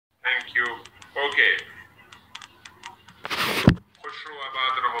Okay خوش رہو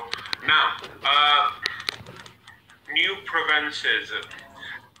آباد رہو نا. New provinces.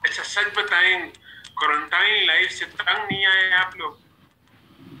 اچھا سچ بتائیں کوارنٹائن لائف سے تنگ نہیں آئے آپ لوگ؟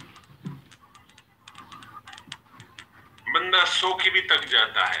 بندہ سو کے بھی تک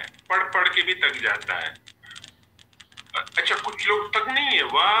جاتا ہے, پڑھ کے بھی تک جاتا ہے. اچھا کچھ لوگ تک نہیں ہے.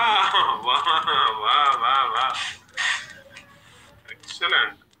 واہ واہ واہ واہ واہ,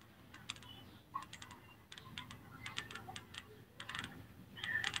 ایکسلنٹ.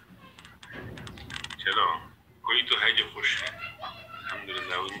 چلو کوئی تو ہے جو خوش ہے,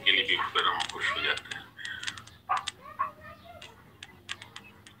 الحمدللہ ان کے لیے بھی پھر ہم خوش ہو جاتے ہیں.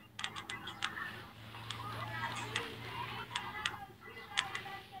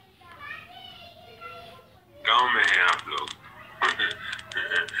 گاؤں میں ہیں آپ لوگ,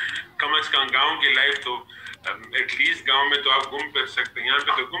 کم از کم گاؤں کی لائف تو ایٹ لیسٹ گاؤں میں تو آپ گھوم پھر سکتے ہیں, یہاں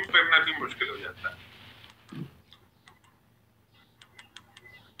پہ تو گھوم پھرنا بھی مشکل ہو جاتا ہے.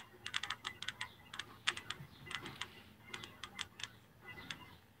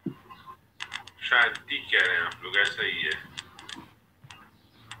 شاید ٹھیک کہہ رہے ہیں آپ لوگ, ایسا ہی ہے.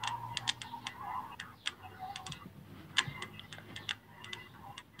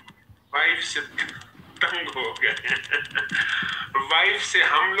 وائف سے تنگ ہو گئے, وائف سے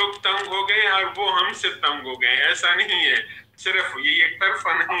ہم لوگ تنگ ہو گئے اور وہ ہم سے تنگ ہو گئے. ایسا نہیں ہے, صرف یہ ایک طرفہ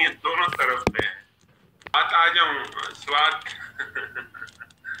نہیں ہے, دونوں طرف پہ ہے. بات آ جاؤں سوات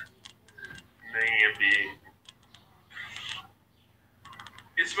نہیں ابھی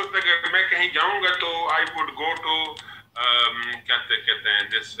اس وقت اگر میں کہیں جاؤں گا تو آئی وڈ گو ٹو کیا کہتے ہیں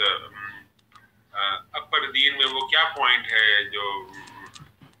جس اپر دین میں وہ کیا پوائنٹ ہے جو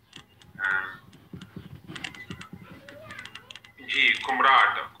جی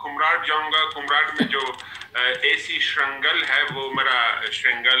کمراٹ جاؤں گا. کمراٹ میں جو اے سی شرنگل ہے وہ میرا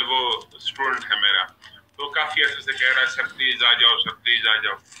شرنگل وہ اسٹوڈنٹ ہے میرا, تو کافی عرصے سے کہہ رہا ہے سر پلیز آ جاؤ, سر پلیز آ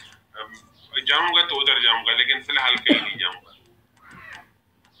جاؤ. جاؤں گا تو ادھر جاؤں گا, لیکن فی الحال کہیں نہیں جاؤں گا.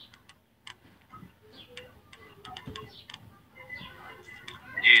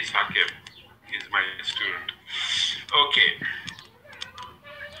 جی ثاقب از my student. Okay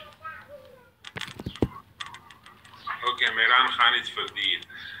okay Miran Khan is فردید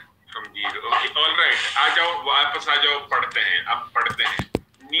from there. Okay all right, آ جاؤ واپس آ جاؤ, پڑھتے ہیں. اب پڑھتے ہیں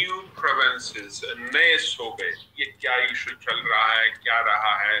نیو پروونسز, نئے صوبے, یہ کیا ایشو چل رہا ہے, کیا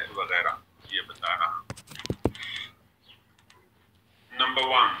رہا ہے وغیرہ, یہ بتا رہا ہوں. Number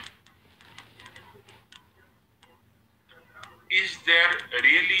 1, is there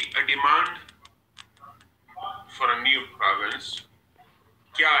really a demand for a new province?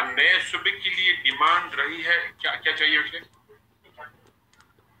 کیا نئے صوبے کے لیے ڈیمانڈ رہی ہے؟ کیا چاہیے اسے؟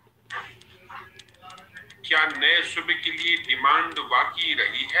 کیا نئے صوبے کے لیے ڈیمانڈ واقعی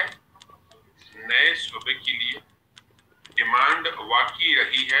رہی ہے؟ نئے صوبے کے لیے ڈیمانڈ واقعی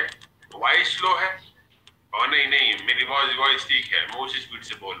رہی ہے. وائس لو ہے؟ نہیں میری وائس ٹھیک ہے, میں اسی اسپیڈ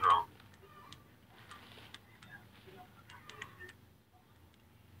سے بول رہا ہوں.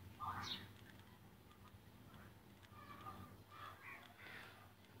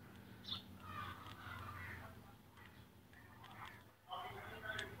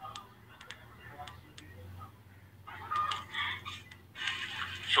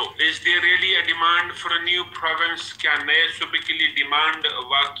 So, is there really a demand for a new province? کیا نئے صوبے کے لیے ڈیمانڈ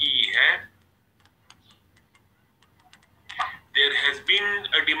واقعی ہے؟ There has been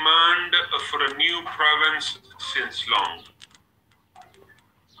a demand for a new province since long.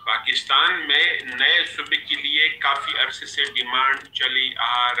 Pakistan میں نئے صوبے کے لیے کافی عرصے سے ڈیمانڈ چلی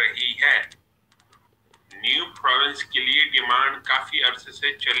آ رہی ہے. نیو پروونس کے لیے ڈیمانڈ کافی عرصے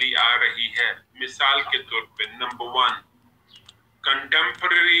سے چلی آ رہی ہے. مثال کے طور پہ نمبر 1,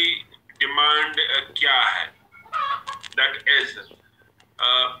 کنٹمپرری ڈیمانڈ کیا ہے؟ That is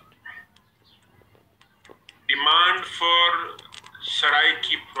demand for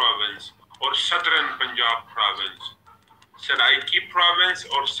Saraiki province اور صدرن پنجاب پروونس. سرائکی پروونس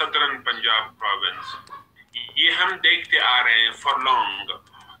اور صدرن پنجاب پروونس یہ ہم دیکھتے آ رہے ہیں فار لانگ,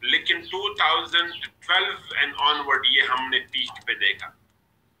 لیکن 2012 اینڈ آنورڈ یہ ہم نے پیک پہ دیکھا.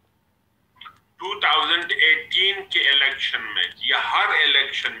 2018 کے الیکشن میں یا ہر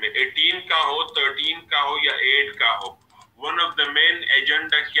الیکشن میں 18 کا ہو 13 کا ہو یا 8 کا ہو, one of the main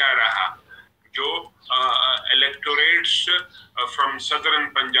agenda کیا رہا جو الیکٹوریٹس فرام صدرن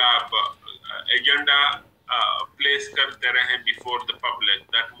پنجاب ایجنڈا پلیس کرتے رہے before the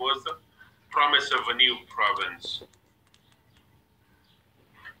public, that was the promise of a new province.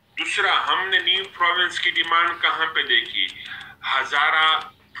 دوسرا, ہم نے نیو پروونس کی ڈیمانڈ کہاں پہ دیکھی؟ ہزارہ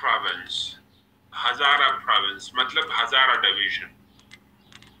پروونس. ہزارہ پروونس مطلب ہزارہ ڈویژن.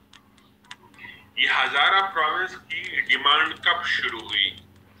 یہ ہزارہ پروونس کی ڈیمانڈ کب شروع ہوئی؟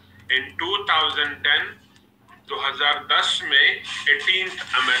 ان 2010 2010 میں 18th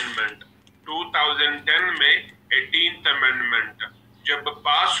امینڈمنٹ 2010 میں 18th امینڈمنٹ جب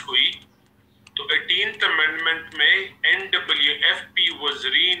پاس ہوئی تو 18th امینڈمنٹ میں NWFP was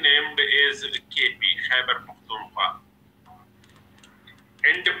renamed as KP Khyber Pakhtunkhwa.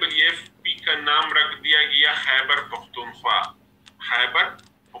 NWFP کا نام رکھ دیا گیا خیبر پختونخوا. خیبر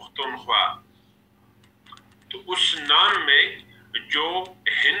پختونخوا. تو اس نام میں جو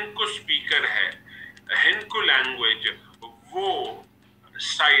ہندکو اسپیکر ہے، ہندکو لینگویج، وہ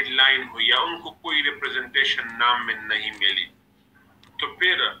سائڈ لائن ہوئی یا ان کو کوئی ریپرزنٹیشن نام میں نہیں ملی. تو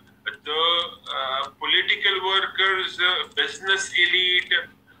پھر پولیٹیکل ورکرز، بزنس ایلیٹ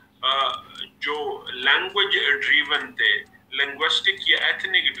جو لینگویج ڈریون تھے، لنگوسٹک یا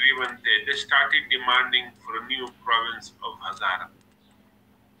ایتھنک ڈریون تھے، they started demanding for a new province of Hazara.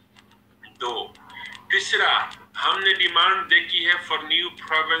 دو. تیسرا ہم نے ڈیمانڈ دیکھی ہے فار نیو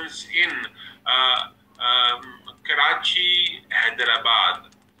پروونس ان کراچی حیدرآباد،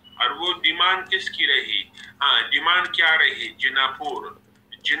 اور وہ ڈیمانڈ کس کی رہی؟ ہاں، ڈیمانڈ کیا رہی؟ جناپور،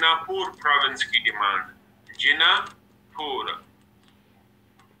 جناپور پروونس کی ڈیمانڈ، جناپور،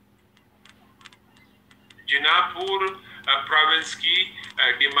 جناپور پروونس کی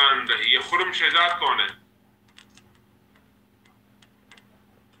ڈیمانڈ رہی. یہ خرم شہزاد کون ہے؟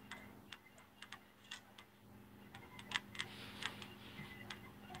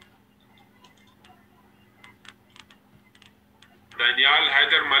 دانیال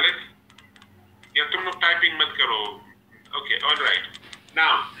حیدر ملک، یا تم لوگ ٹائپنگ مت کرو؟ Okay, all right.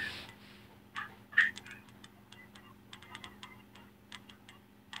 Now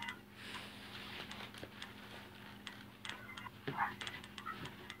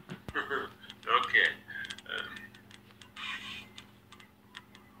okay,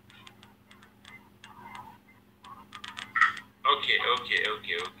 okay okay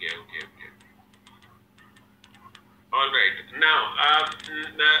okay okay okay okay all right. Now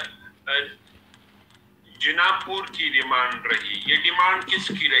جناپور کی ڈیمانڈ رہی. یہ ڈیمانڈ کس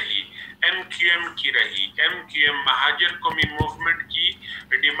کی رہی؟ ایم کیو ایم کی رہی. ایم کیو ایم مہاجر قومی موومنٹ کی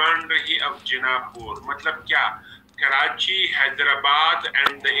ڈیمانڈ رہی اب جناپور. مطلب کیا؟ Karachi, Hyderabad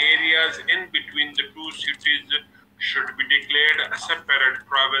and the areas in between the two cities should be declared a separate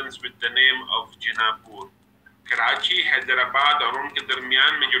province with the name of جناپور. Karachi, Hyderabad اور ان کے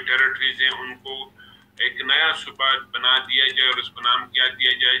درمیان میں جو ٹیریٹریز ہیں ان کو ایک نیا صوبہ بنا دیا جائے اور اس کو نام کیا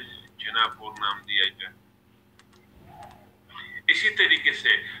دیا جائے؟ جناپور نام دیا جائے. اسی طریقے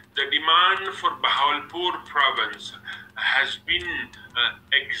سے the demand for Bahawalpur province has been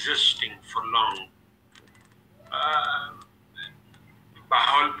existing for long.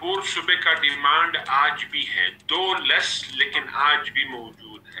 Bahawalpur صوبے کا ڈیمانڈ آج بھی ہے، دو لیس لیکن آج بھی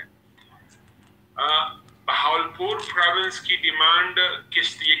موجود ہے. بہاولپور پروونس کی ڈیمانڈ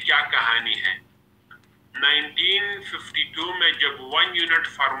کس لیے، کیا کہانی ہے؟ 1952 میں جب 1 یونٹ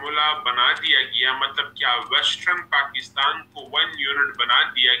فارمولا بنا دیا گیا، مطلب کیا ویسٹرن پاکستان کو 1 یونٹ بنا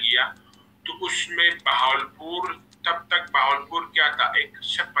دیا گیا، تو اس میں بہاولپور، تب تک بہاولپور کیا تھا؟ ایک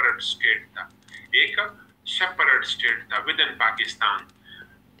سیپریٹ اسٹیٹ تھا، ایک سیپریٹ اسٹیٹ تھا ود ان پاکستان.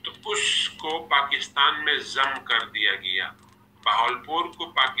 تو اس کو پاکستان میں ضم کر دیا گیا، بہاولپور کو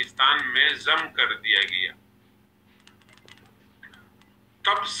پاکستان میں ضم کر دیا گیا.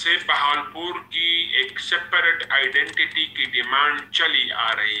 تب سے بہاولپور کی ایک سیپریٹ آئیڈینٹی کی ڈیمانڈ چلی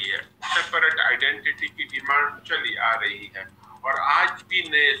آ رہی ہے، سیپریٹ آئیڈینٹی کی ڈیمانڈ چلی آ رہی ہے. اور آج بھی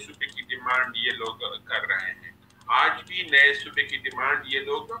نئے صوبے کی ڈیمانڈ یہ لوگ کر رہے ہیں، آج بھی نئے صوبے کی ڈیمانڈ یہ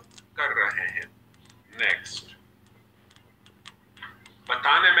لوگ کر رہے ہیں. نیکسٹ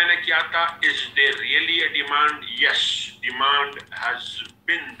بتانا میں نے کیا تھا، is there really a demand? Yes, demand has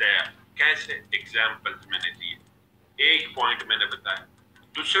been there. کیسے؟ ایگزامپلز میں نے دیے، ایک پوائنٹ میں نے بتایا.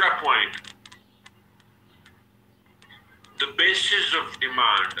 دوسرا point, the basis of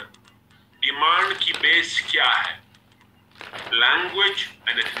demand. Demand کی بیس کیا ہے؟ Language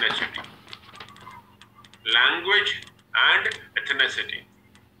and ethnicity, language and ethnicity.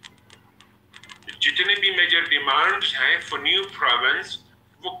 جتنے بھی میجر ڈیمانڈز ہیں فور نیو پروونس،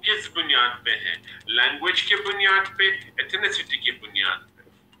 وہ کس بنیاد پہ ہیں؟ لینگویج کے بنیاد پہ، ایتھنیسٹی کی بنیاد پہ.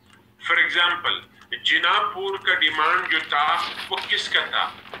 فار ایگزامپل جناپور کا ڈیمانڈ جو تھا وہ کس کا تھا؟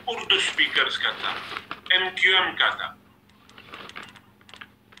 اردو سپیکرز کا تھا، ایم کیو ایم کا تھا.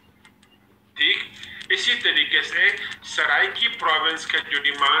 ٹھیک. اسی طریقے سے سرائکی پروونس کا جو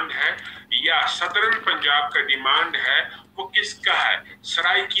ڈیمانڈ ہے یا صدرن پنجاب کا ڈیمانڈ ہے، وہ کس کا ہے؟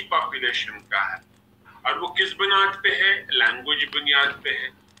 سرائکی پاپولیشن کا ہے. اور وہ کس بنیاد پہ ہے؟ لینگویج بنیاد پہ ہے،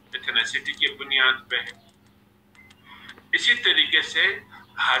 ایتھنیسٹی کی بنیاد پہ ہے. اسی طریقے سے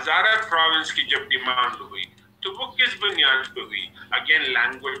हजारा प्रोविंस की जब डिमांड हुई तो वो किस बुनियाद पे हुई? अगेन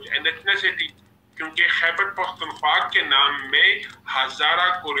लैंग्वेज एंड एथनिसिटी, क्योंकि खैबर पख्तूनख्वा के नाम में हजारा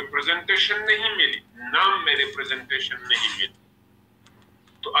को रिप्रेजेंटेशन नहीं मिली, नाम में रिप्रेजेंटेशन नहीं मिली,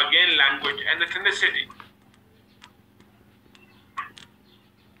 तो अगेन लैंग्वेज एंड एथनिसिटी।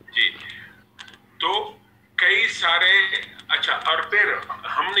 जी, तो कई सारे, अच्छा, और फिर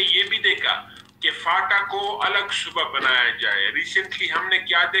हमने ये भी देखा कि फाटा को अलग सूबा बनाया जाए। रिसेंटली हमने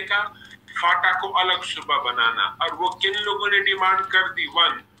क्या देखा? फाटा को अलग सूबा बनाना, और वो किन लोगों ने डिमांड कर दी?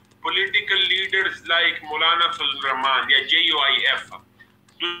 वन, पॉलिटिकल लीडर्स लाइक मौलाना फजल रहमान या JUIF,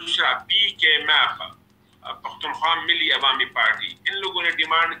 दूसरा PK-MAP, पख्तूनख्वा मिली अवामी पार्टी, इन लोगों ने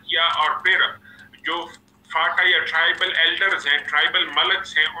डिमांड किया। और फिर जो फाटा या ट्राइबल एल्डर्स हैं, ट्राइबल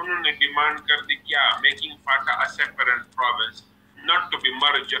मलक्स हैं, उन्होंने डिमांड कर दी क्या? Making Phata a separate province, not to be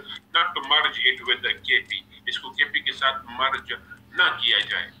merge, not to merge it with the KP, इसको KP के साथ मर्ज ना किया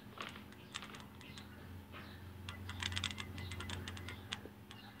जाए।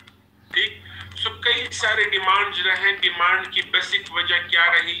 ठीक, सो कई सारे डिमांड्स रहे। डिमांड की बेसिक वजह क्या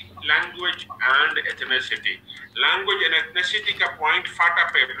रही? Language and ethnicity. Language and ethnicity का पॉइंट फाटा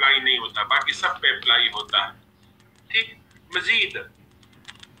पे अप्लाई नहीं होता, बाकी सब पे अप्लाई होता है। ठीक, मजीद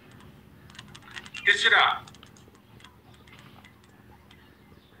तीसरा,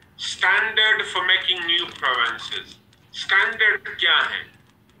 standard for making new provinces. Standard क्या है?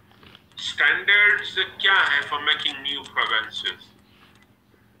 स्टैंडर्ड्स क्या है फॉर मेकिंग न्यू प्रोविंसेस?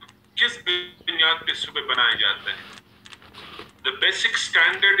 किस बुनियाद पे सूबे बनाए जाते हैं? The basic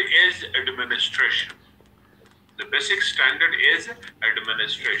standard is administration. The basic standard is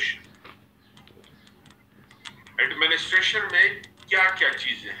administration. Administration में क्या क्या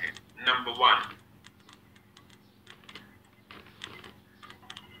चीजें हैं? Number 1,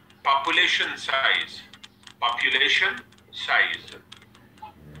 population size. Population size,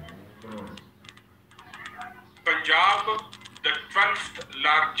 Punjab the 12th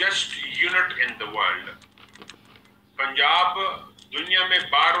largest unit in the world. Punjab दुनिया में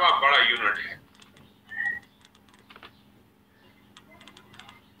 12वां बड़ा यूनिट है।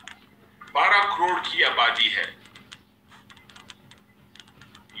 12 करोड़ की आबादी है,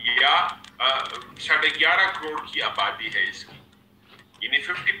 या 11.5 करोड़ की आबादी है इसकी, यानी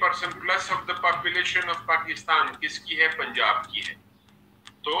 50% plus of the population of Pakistan किसकी है? पंजाब की है।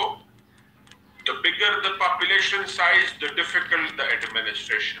 तो the bigger the population size, the difficult the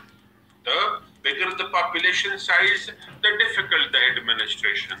administration. The bigger the population size, the difficult the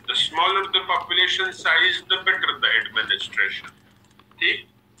administration. The smaller the population size, the better the administration. ठीक?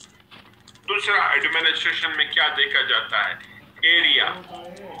 दूसरा, administration में क्या देखा जाता है? Area.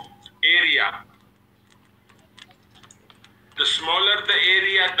 Area, the smaller the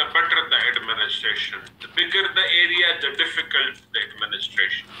area, the better the administration. The bigger the area, the difficult the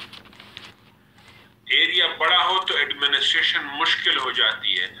administration. Area बड़ा हो तो एडमिनिस्ट्रेशन मुश्किल हो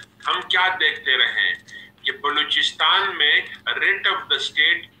जाती है। हम क्या देखते रहे कि बलूचिस्तान में rate of the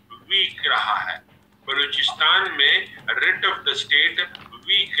state week रहा है। बलूचिस्तान में rate of the state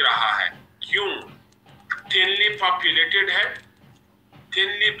week रहा है। क्यों? थिनली पॉपुलेटेड है,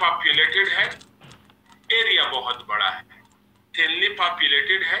 थिनली पॉपुलेटेड है, एरिया बहुत बड़ा है। थिनली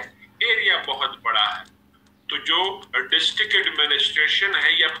पॉपुलेटेड है, एरिया बहुत बड़ा है। तो जो डिस्ट्रिक्ट एडमिनिस्ट्रेशन है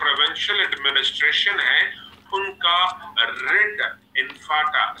या प्रोविंशियल एडमिनिस्ट्रेशन है, उनका रेट इन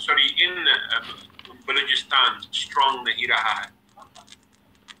बलूचिस्तान स्ट्रॉन्ग नहीं रहा है।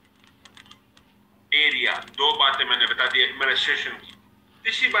 एरिया, 2 बातें मैंने बता दी एडमिनिस्ट्रेशन की।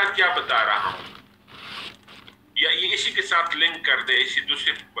 तीसरी बात क्या बता रहा हूं, या ये इसी के साथ लिंक कर दे, इसी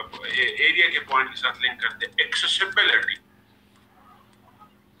दूसरे एरिया के पॉइंट के साथ लिंक कर दे, एक्सेसिबिलिटी।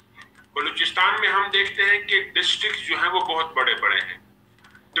 बलूचिस्तान में हम देखते हैं कि डिस्ट्रिक्ट जो है वो बहुत बड़े बड़े हैं,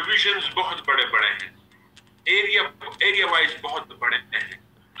 डिविजन्स बहुत बड़े बड़े हैं, एरिया वाइज बहुत बड़े हैं,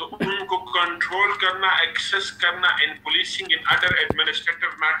 तो उनको कंट्रोल करना, एक्सेस करना इन policing, in other administrative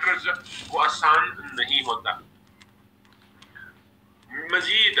matters वो आसान नहीं होता।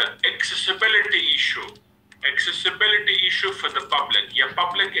 मजीद accessibility issue for the public या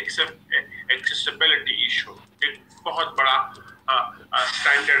पब्लिक एक्सेसिबिलिटी इशू एक बहुत बड़ा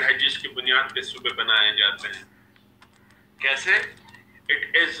स्टैंडर्ड है जिसकी बुनियाद पे सूबे बनाए जाते हैं। कैसे?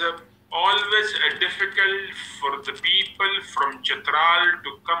 It is always difficult for the people from Chitral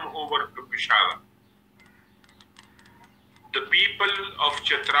to come over to Peshawar. The people of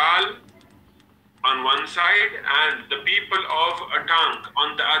Chitral on one side and the people of Atank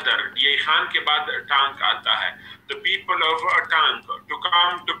on the other. ये खान के बाद Atank आता है. The people of Atank to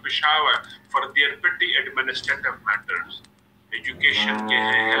come to Peshawar for their petty administrative matters. Education کے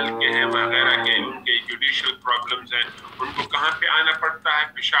ہیں، health کے ہیں، وغیرہ کے، ان کے جوڈیشل پرابلمز ہیں، ان کو کہاں پہ آنا پڑتا ہے؟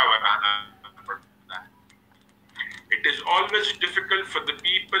 پشاور آنا پڑتا ہے. It is always difficult for the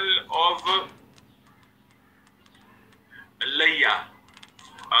people of لیا،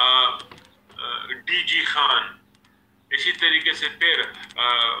 ڈی جی خان، اسی طریقے سے پھر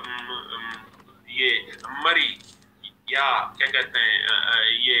یہ مری یا کیا کہتے ہیں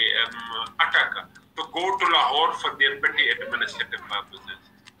یہ اٹک، تو go to Lahore for their petty administrative purposes.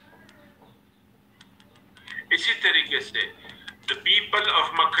 اسی طریقے سے the people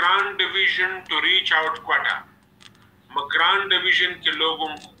of Makran division to reach out Quetta، Makran division کے لوگ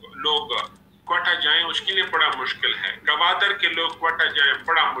کوٹا جائیں اس کے لیے بڑا مشکل ہے، گوادر کے لوگ کوٹا جائیں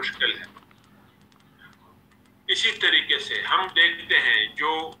بڑا مشکل ہے. اسی طریقے سے ہم دیکھتے ہیں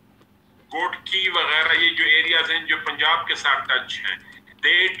جو گوٹکی وغیرہ یہ جو ایریاز ہیں جو پنجاب کے ساتھ ٹچ ہیں،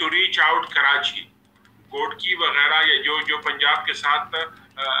 دے ٹو ریچ آؤٹ کراچی، گوٹکی وغیرہ یا جو پنجاب کے ساتھ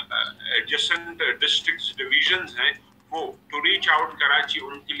ایڈجسنٹ ڈسٹرکٹس ڈویژنز ہیں، وہ ٹو ریچ آؤٹ کراچی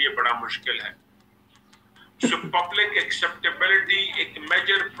ان کے لیے بڑا مشکل ہے. سو پبلک ایکسیپٹیبلٹی ایک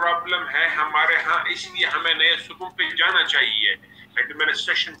میجر پرابلم ہے ہمارے ہاں، اس لیے ہمیں نئے صوبوں پہ جانا چاہیے.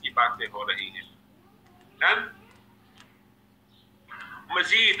 ایڈمنسٹریشن کی باتیں ہو رہی ہیں.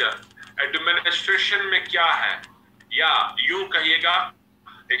 مزید ایڈمنسٹریشن میں کیا ہے، یا یوں کہیے گا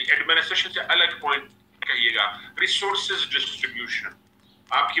ایڈمنسٹریشن سے الگ پوائنٹ کہیے گا، ریسورسز ڈسٹریبیوشن.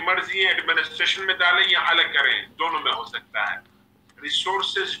 آپ کی مرضی ہے ایڈمنسٹریشن میں ڈالیں یا الگ کریں، دونوں میں ہو سکتا ہے.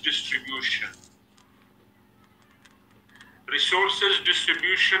 ریسورسز ڈسٹریبیوشن، ریسورسز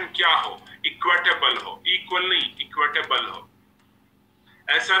ڈسٹریبیوشن کیا ہو؟ ایکویٹیبل ہو، ایکول نہیں، ایکویٹیبل ہو.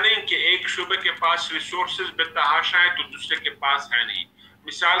 ایسا نہیں کہ ایک صوبے کے پاس ریسورسز بے تحاشا ہے تو دوسرے کے پاس ہے نہیں.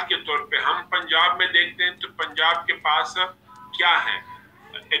 مثال کے طور پہ ہم پنجاب میں دیکھتے ہیں تو پنجاب کے پاس کیا ہے؟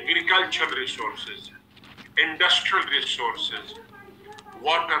 Agriculture resources, industrial resources,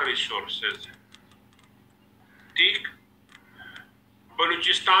 water resources. ٹھیک.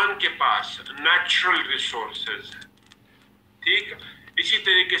 بلوچستان کے پاس نیچرل ریسورسز. ٹھیک. اسی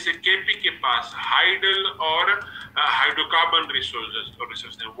طریقے سے کے پی کے پاس ہائیڈل اور hydro carbon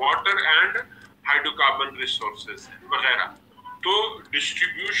resources, water and hydro carbon resources وغیرہ. تو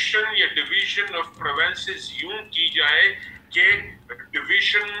ڈسٹریبیوشن یا ڈویژن آف پروونسز یوں کی جائے کہ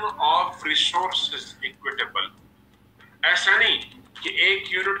ڈویژن آف ریسورسز ایکویٹیبل. ایسا نہیں کہ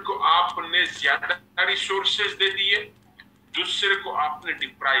ایک یونٹ کو آپ نے زیادہ ریسورسز دے دیے، دوسرے کو آپ نے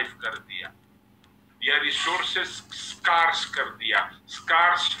ڈپرائیو کر دیا، یا ریسورسز سکارس کر دیا،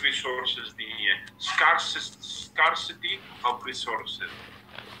 سکارس ریسورسز دی ہیں، scarcity of resources.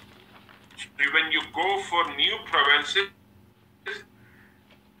 When you go for new provinces،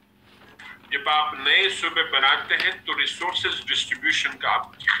 جب آپ نئے صوبے بناتے ہیں تو ریسورسز ڈسٹریبیوشن کا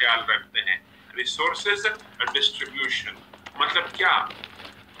آپ خیال رکھتے ہیں. ریسورسز ڈسٹریبیوشن مطلب کیا؟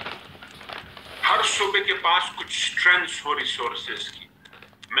 ہر صوبے کے پاس کچھ اسٹرینتھس ہو ریسورسز کی.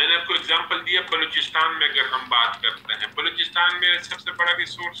 میں نے آپ کو اگزامپل دیا بلوچستان میں اگر ہم بات کرتے ہیں، بلوچستان میں سب سے بڑا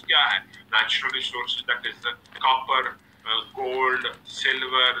ریسورس کیا ہے؟ Natural resources, that is copper, gold,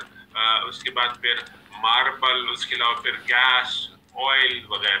 silver, اس کے بعد پھر ماربل، اس کے علاوہ پھر گیس، آئل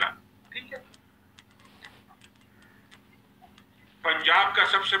وغیرہ. ٹھیک ہے. پنجاب کا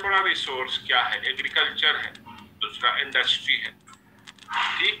سب سے بڑا ریسورس کیا ہے؟ ایگریکلچر ہے، دوسرا انڈسٹری ہے.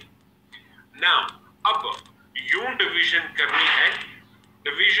 ٹھیک. نا اب یوں ڈویژن کرنی ہے،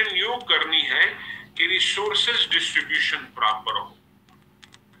 ڈویژن یوں کرنی ہے کہ resources distribution proper who.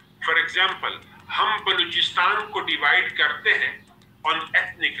 For example ہم بلوچستان کو ڈیوائیڈ کرتے ہیں آن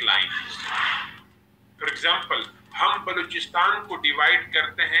ایتھنک لائنز. فار ایگزامپل ہم بلوچستان کو ڈیوائیڈ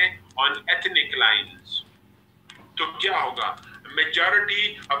کرتے ہیں آن ایتھنک لائنز، تو کیا ہوگا؟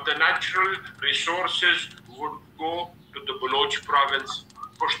 Majority of the natural resources would go to the Baloch province.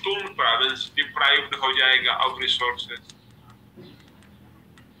 Pashtun province deprived ہو جائے گا آف ریسورسز.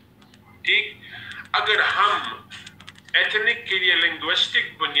 ٹھیک. اگر ہم ایتھنک کے لیے لنگوسٹک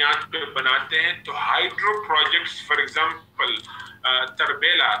بنیاد پہ بناتے ہیں تو hydro projects for example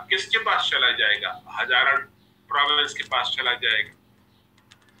Tarbela کس کے پاس چلا جائے گا؟ ہزارہ پروونس کے پاس چلا جائے گا.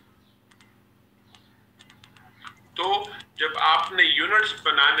 تو جب آپ نے یونٹس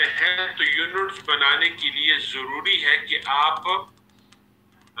بنانے ہیں تو یونٹس بنانے کے لیے ضروری ہے کہ آپ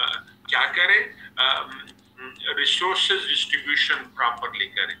کیا کریں؟ ریسورسز ڈسٹریبیوشن پراپرلی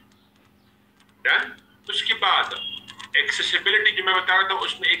کریں. ڈن. اس کے بعد ایکسیسیبلٹی جو میں بتا رہا تھا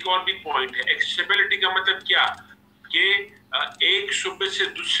اس میں ایک اور بھی پوائنٹ ہے. ایکسیسیبلٹی کا مطلب کیا؟ کہ ایک صوبے سے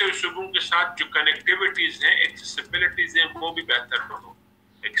دوسرے صوبوں کے ساتھ جو کنیکٹیویٹیز ہیں، ایکسیسیبلٹیز ہیں، وہ بھی بہتر ہو.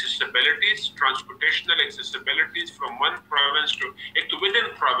 ایکسیسیبلٹیز، ٹرانسپورٹیشنل ایکسیسیبلٹیز فرام ون پروونس ٹو، ایک تو ود ان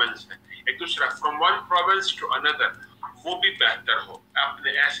پروونس ہے، ایک دوسرا فرام ون پروونس ٹو اندر. وہ بھی بہتر ہو.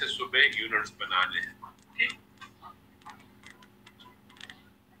 اپنے ایسے صوبے یونٹس بنانے ہیں. ٹھیک.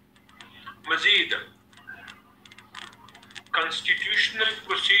 مزید constitutional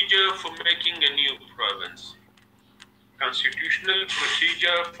procedure for making a new province. Constitutional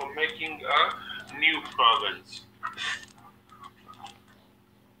procedure for making a new province.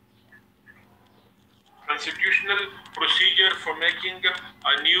 Constitutional procedure for making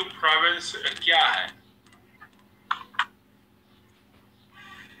a new province کیا ہے؟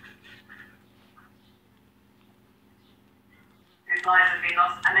 Whose lives have been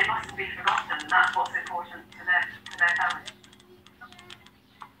lost, and they mustn't be forgotten. That's what's important to their families.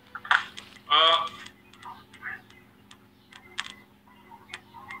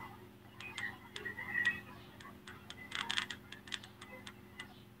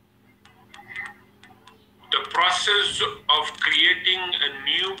 The process of creating a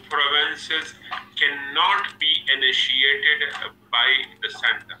new provinces cannot be initiated by the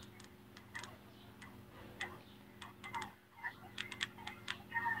center.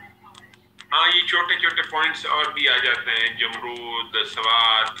 ہاں یہ چھوٹے چھوٹے points اور بھی آ جاتے ہیں، جمرود،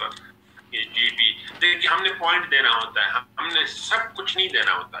 سوات، یہ جی بی. دیکھیے ہم نے پوائنٹ دینا ہوتا ہے، ہم نے سب کچھ نہیں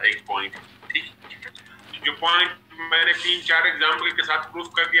دینا ہوتا ایک پوائنٹ. ٹھیک. جو پوائنٹ میں نے 3-4 ایگزامپل کے ساتھ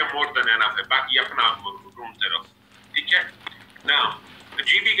پروف کر دیا مور دین انف ہے، باقی اپنا آپ ڈھونڈتے رہو. ٹھیک ہے نا.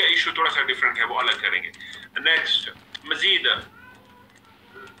 جی بی کا ایشو تھوڑا سا ڈفرنٹ ہے، وہ الگ کریں گے. نیکسٹ مزید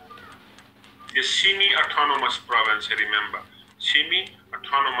یہ سیمی اٹانومس پروونس ہے. ریممبر سیمی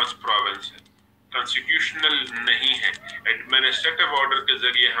اٹانومس پروونس ہے، کانسٹیٹیوشنل نہیں ہے. ایڈمنسٹریٹو آرڈر کے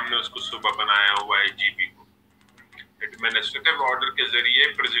ذریعے ہم نے اس کو صوبہ بنایا ہوا ہے جی بی کو. ایڈمنسٹریٹو آرڈر کے ذریعے،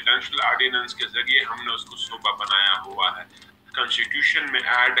 پریزیڈنشل آرڈیننس کے ذریعے ہم نے اس کو صوبہ بنایا ہوا ہے. کانسٹیٹیوشن میں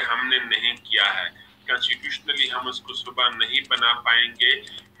ایڈ ہم نے نہیں کیا ہے. کانسٹیٹیوشنلی ہم اس کو صوبہ نہیں بنا پائیں گے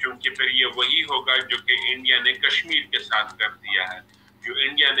کیونکہ پھر یہ وہی ہوگا جو کہ انڈیا نے کشمیر کے ساتھ کر دیا ہے. جو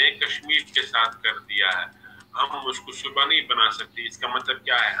انڈیا نے کشمیر کے ساتھ کر دیا ہے ہم اس کو صوبہ نہیں بنا سکتے. اس کا مطلب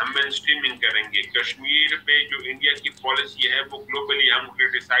کیا ہے؟ ہم مین اسٹریمنگ کریں گے. کشمیر پہ جو انڈیا کی پالیسی ہے وہ گلوبلی ہم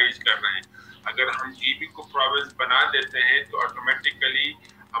کرٹیسائز کر رہے ہیں. اگر ہم جی بی کو پروونس بنا دیتے ہیں تو آٹومیٹیکلی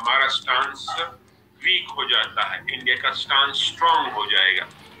ہمارا سٹانس ویک ہو جاتا ہے، انڈیا کا سٹانس اسٹرانگ ہو جائے گا.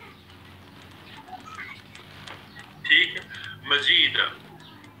 ٹھیک. مزید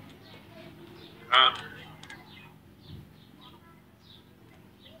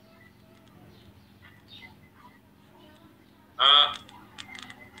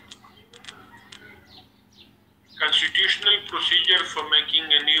constitutional procedure for making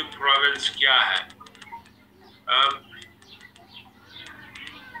a new province کیا ہے؟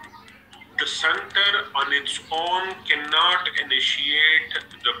 The center on its own cannot initiate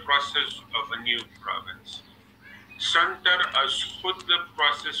the process of a new province. Center از خود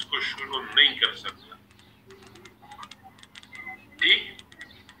پروسیس کو شروع نہیں کر سکتا. ٹھیک.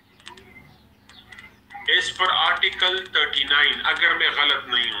 اس پر آرٹیکل 39، اگر میں غلط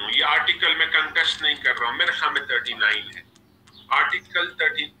نہیں ہوں، یہ آرٹیکل میں کنٹیسٹ نہیں کر رہا ہوں، میرے خیال میں 39 ہے. آرٹیکل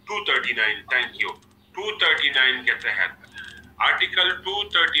 239، تھینک یو، 239 کے تحت، آرٹیکل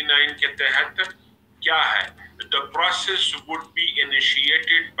 239 کے تحت کیا ہے؟ The process would be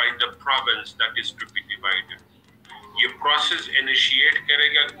initiated by the province that is to be divided. یہ پروسیس انیشیٹ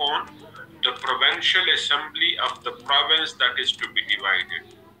کرے گا کون؟ The provincial assembly of the province that is to be divided.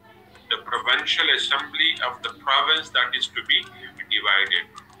 The provincial assembly of the province that is to be divided.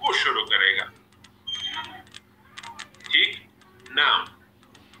 وہ شروع کرے گا. ٹھیک. Now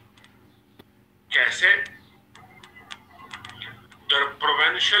کیسے؟ The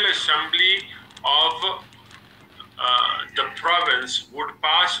provincial assembly of the province would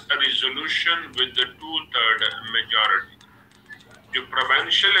pass a resolution with the 2/3 majority. جو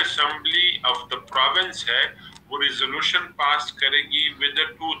provincial assembly of the province ہے وہ resolution pass کرے گی with the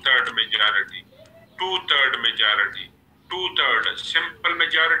 2/3 majority. 2/3 majority. 2/3 simple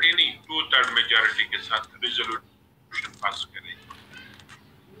majority نہیں، 2/3 majority کے ساتھ resolution pass کرے گی.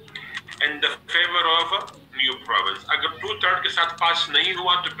 In the favor of a new province. اگر 2/3 کے ساتھ پاس نہیں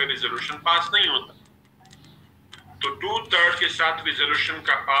ہوا تو پھر resolution پاس نہیں ہوتا. تو 2/3 کے ساتھ ریزولوشن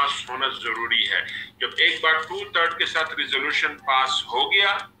کا پاس ہونا ضروری ہے. جب ایک بار 2/3 کے ساتھ ریزولوشن پاس ہو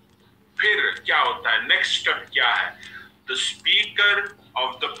گیا پھر کیا ہوتا ہے؟ نیکسٹ اسٹیپ کیا ہے؟ The speaker of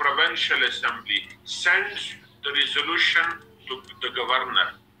the provincial assembly sends the resolution to the governor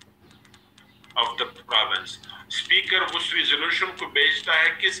of the province. Speaker us resolution کو بھیجتا ہے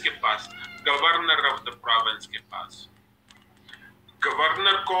کس کے پاس؟ گورنر آف دا پروونس کے پاس.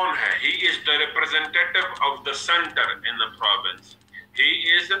 گورنر کون ہے؟ He is the representative of the center in the province. He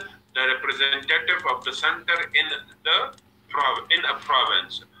is the representative of the center in a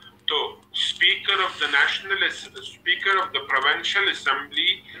province. تو speaker of the provincial assembly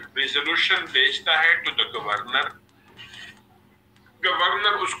resolution भेजता है to the governor,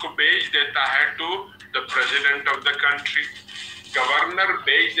 governor उसको भेज देता है to the president of the country, governor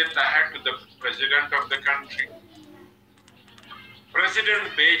भेज देता है to the president of the country, president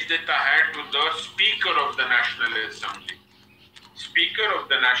भेज देता है to the speaker of the national assembly, speaker of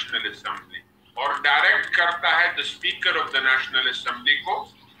the national assembly, और डायरेक्ट करता है the speaker of the national assembly को,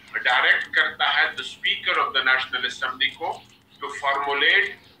 डायरेक्ट करता है the speaker of the national assembly को to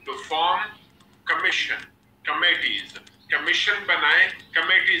formulate, to form commission, committees, commission बनाए,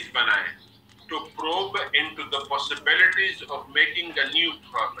 committees बनाए, to probe into the possibilities of making a new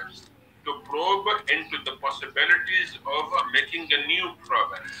province, to probe into the possibilities of making a new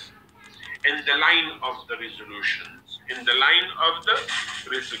province in the line of the resolutions, in the line of the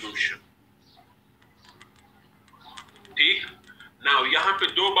resolution. ठीक, now यहाँ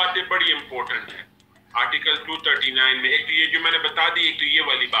पे दो बातें बड़ी important है article 239 में, एक तो ये जो मैंने बता दी, एक तो ये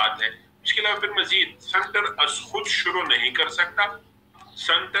वाली बात है। इसके अलावा फिर मजीद सेंटर अस खुद शुरू नहीं कर सकता,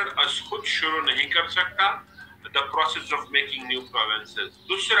 सेंटर अस खुद शुरू नहीं कर सकता the process of making new provinces.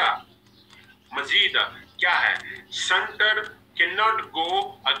 दूसरा मजीद क्या है, centre can not go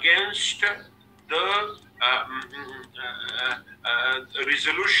against the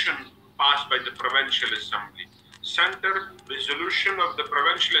resolution passed by the provincial assembly, centre resolution of the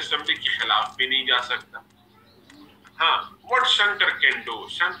provincial assembly के खिलाफ भी नहीं जा सकता। हाँ, what center can do,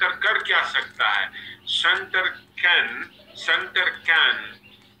 centre कर क्या सकता है, सेंटर कैन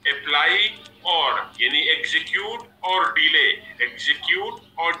apply or यानी execute or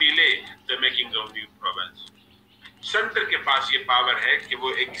delay the making of new province। Centre के पास ये पावर है कि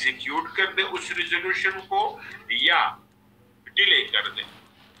वो एग्जीक्यूट कर दे उस रिजोल्यूशन को या डिले कर दे।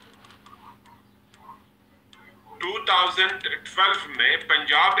 2012 में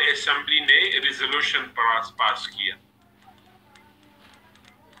पंजाब असेंबली ने रिजोल्यूशन पास किया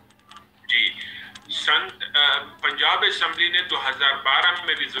जी, पंजाब असेंबली ने 2012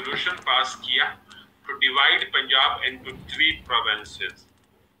 में रिजोल्यूशन पास किया to divide Punjab into 3 provinces,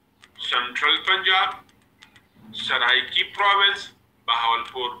 central Punjab, Saraiki province,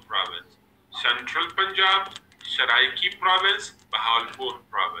 Bahawalpur province, central Punjab, Saraiki province, Bahawalpur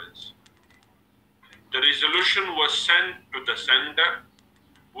province. The resolution was sent to the centre,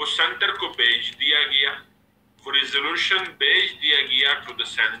 वो सेंटर को भेज दिया गया, वो रिजोल्यूशन भेज दिया गया टू द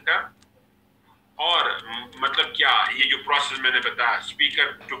सेंटर। और मतलब क्या, ये जो प्रोसेस मैंने बताया,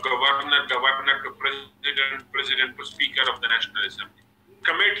 speaker to governor, governor to president, president to speaker of the national assembly,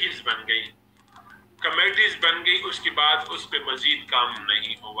 committees बन गई, कमेटीज बन गई, उसके बाद उस पे मजीद काम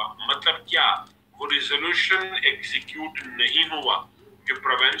नहीं हुआ। मतलब क्या, वो रिजोल्यूशन एग्जीक्यूट नहीं हुआ जो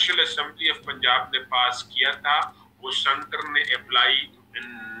प्रोविंशियल असेंबली ऑफ पंजाब ने पास किया था, वो सेंटर ने अप्लाई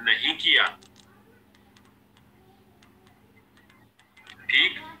नहीं किया।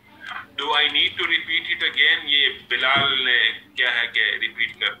 ठीक, do I need to repeat it again? ये बिलाल ने क्या है कि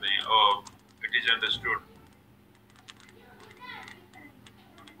रिपीट कर दें, और इट इज अंडरस्टूड।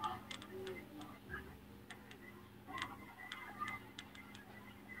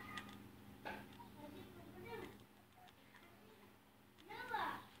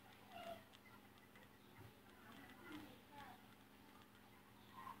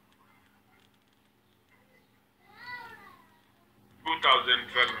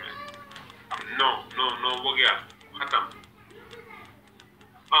 नो हो गया, खत्म।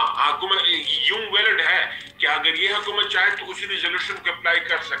 हाँ, हुकूमत यूं वैलिड है कि अगर ये हुकूमत चाहे तो उसी रिजोल्यूशन को अप्लाई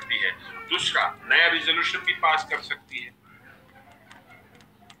कर सकती है, दूसरा नया रिजोल्यूशन भी पास कर सकती है।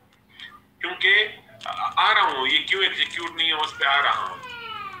 क्योंकि आ रहा हूँ, ये क्यों एग्जीक्यूट नहीं है उस पर आ रहा हूँ।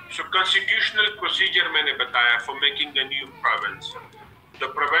 सो कॉन्स्टिट्यूशनल प्रोसीजर मैंने बताया for making a new province. The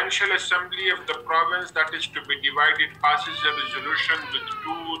provincial assembly of the province that is to be divided passes a resolution with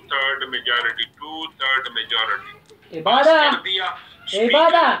 2/3 majority, 2/3 majority। पास कर दिया,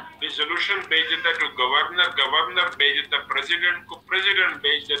 रिजोल्यूशन भेज देता है टू गवर्नर, गवर्नर भेज देता है प्रेसिडेंट को, प्रेसिडेंट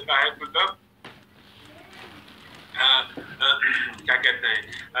भेज देता है टू द क्या कहते हैं,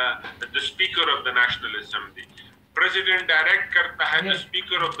 the speaker of the national assembly. President direct करता है the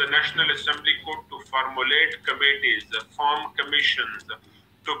speaker of the national assembly को to formulate committees, form commissions,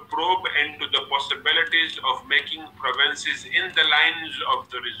 to probe into the possibilities of making provinces in the lines of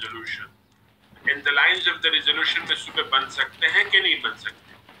the resolution। in the lines of the resolution में सूबे बन सकते हैं कि नहीं बन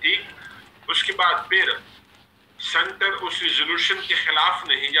सकते। ठीक, उसके बाद फिर सेंटर उस रिजोल्यूशन के खिलाफ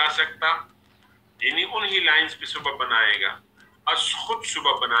नहीं जा सकता, यानी उन्हीं लाइंस पे सूबा बनाएगा, खुद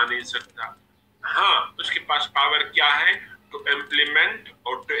सूबा बना नहीं सकता। हाँ, उसके पास पावर क्या है, टू इम्प्लीमेंट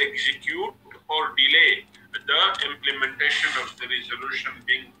और टू एग्जीक्यूट और delay the implementation of the resolution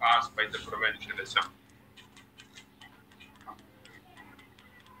being passed by the provincial assembly.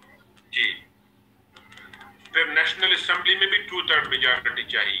 जी, फिर नेशनल असेंबली में भी 2/3 मेजॉरिटी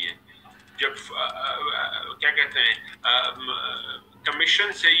चाहिए. जब क्या कहते हैं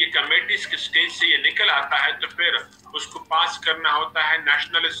कमीशन से ये कमेटीज के स्टेज से ये निकल आता है तो फिर उसको पास करना होता है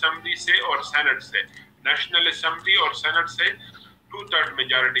नेशनल असेंबली से और सेनेट से. नेशनल असेंबली और सेनेट से 2/3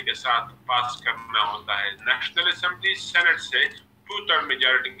 मेजॉरिटी के साथ पास करना होता है. नेशनल असेंबली सेनेट से 2/3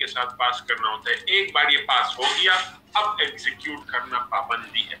 मेजॉरिटी के साथ पास करना होता है. एक बार ये पास हो गया, अब एग्जीक्यूट करना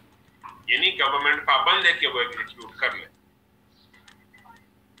पाबंदी है, यानी गवर्नमेंट पाबंद है कि वो एग्जीक्यूट कर ले.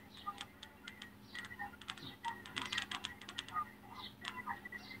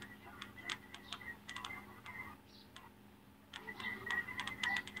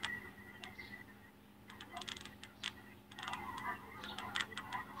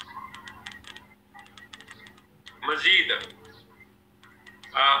 मजीद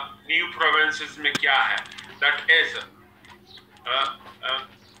न्यू प्रोविंसेस में क्या है, that is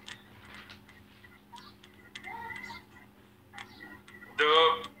the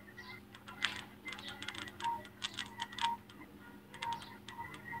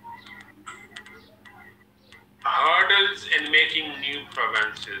hurdles in making new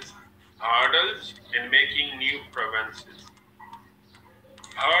provinces. Hurdles in making new provinces.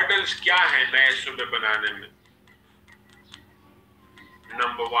 Hurdles क्या है नए सूबे बनाने में?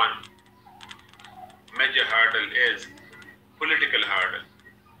 Number 1, major hurdle is political hurdle.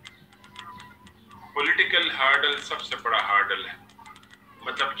 Political hurdle सबसे बड़ा hurdle है.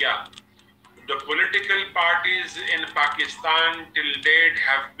 मतलब क्या? The political parties in Pakistan till date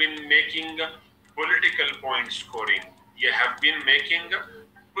have been making political point scoring. They have been making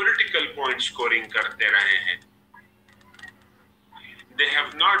political point scoring करते रहे हैं. They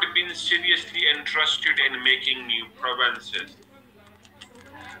have not been seriously interested in making new provinces.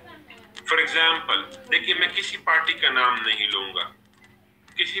 For example, देखिए मैं किसी party का नाम नहीं लूंगा,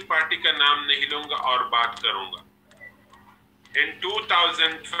 किसी पार्टी का नाम नहीं लूंगा और बात करूंगा. In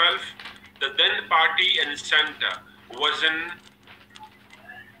 2012, the then party in center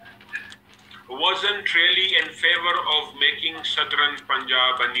wasn't really in favor of making southern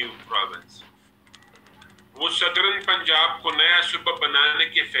Punjab a new province. वो southern पंजाब को नया सूबा बनाने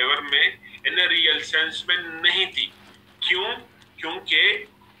के फेवर में in a real sense में नहीं थी. क्यों? क्योंकि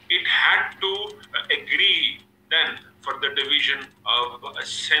it had to agree then for the division of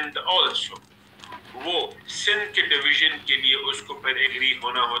Sindh also. वो सिंध के डिवीजन के लिए उसको फिर एग्री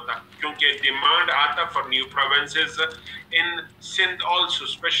होना होता, क्योंकि डिमांड आता for new provinces in Sindh also,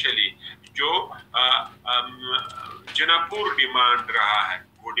 specially जो जनापुर डिमांड रहा है,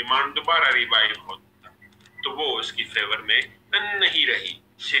 वो डिमांड दोबारा रिवाइव होता, तो वो उसकी फेवर में नहीं रही.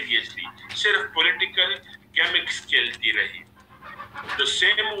 सीरियसली सिर्फ पॉलिटिकल गिमिक्स खेलती रही. The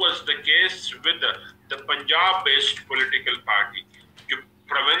same was the case with the Punjab-based political party.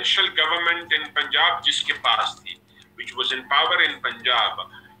 Provincial government in Punjab जिसके पास थी, which was in power in Punjab,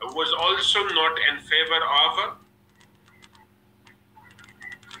 was also not in favor of.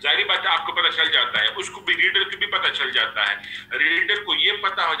 जारी बात है, आपको पता चल जाता है, उसको भी रीडर को भी पता चल जाता है. रीडर को ये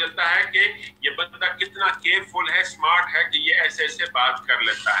पता हो जाता है कि ये बंदा कितना केयरफुल है, स्मार्ट है, कि ये ऐसे ऐसे बात कर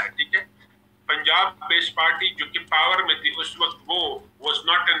लेता है. ठीक है. पंजाब बेस्ड पार्टी जो कि पावर में थी उस वक्त, वो was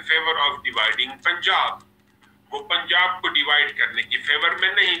not in favor of dividing Punjab. वो पंजाब को डिवाइड करने की फेवर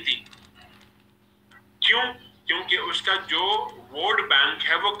में नहीं थी. क्यों? क्योंकि उसका जो वोट बैंक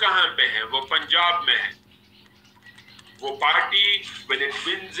है वो कहां पे है? वो पंजाब में है. वो party when it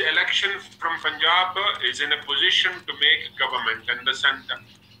wins election from Punjab is in a position to make government in the center.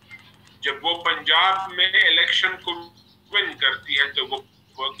 जब वो पंजाब में इलेक्शन को विन करती है तो वो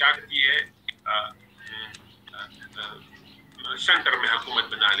क्या करती है? सेंटर में हुकूमत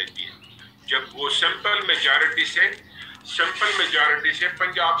बना लेती है. जब वो सिंपल मेजॉरिटी से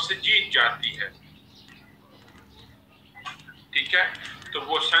पंजाब से जीत जाती है, ठीक है, तो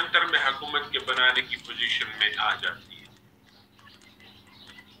वो सेंटर में हुकूमत के बनाने की पोजीशन में आ जाती है.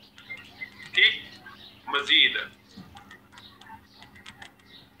 ठीक. मजीद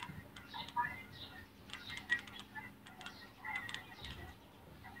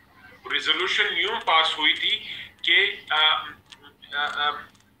रिजोल्यूशन यूं पास हुई थी कि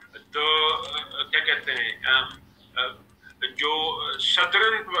तो क्या कहते हैं, जो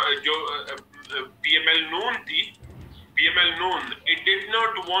सदर्न जो पीएमएल नून थी, PML Noon, it did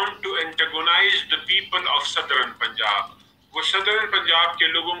not want to antagonise the people of southern Punjab. वो सदर्न पंजाब के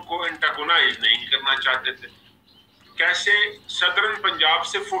लोगों को एंटागोनाइज नहीं करना चाहते थे. कैसे? सदर्न पंजाब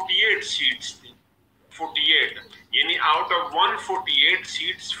से 48 सीट्स थी, 48. یعنی آؤٹ آف 148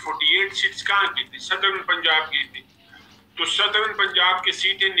 سیٹس 48 سیٹس کہاں کی تھی؟ صدرن پنجاب کی تھی. تو صدرن پنجاب کی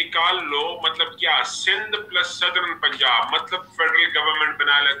سیٹیں نکال لو، مطلب کیا؟ سندھ پلس صدرن پنجاب، مطلب فیڈرل گورنمنٹ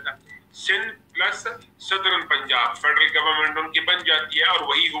بنا لیتا. Sindh plus صدرن Punjab federal government ان کی بن جاتی ہے، اور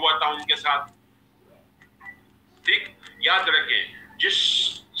وہی ہوا تھا ان کے ساتھ. ٹھیک، یاد رکھیں جس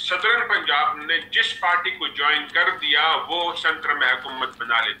صدرن پنجاب نے جس پارٹی کو جوائن کر دیا وہ سینٹر میں حکومت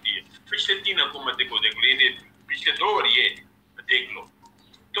بنا لیتی ہے. پچھلے 3 حکومتیں کو دیکھ لو، پچھلے 2 اور یہ دیکھ لو.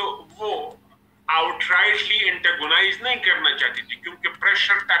 تو وہ آؤٹ رائٹلی انٹرگونائز نہیں کرنا چاہتی تھی، کیونکہ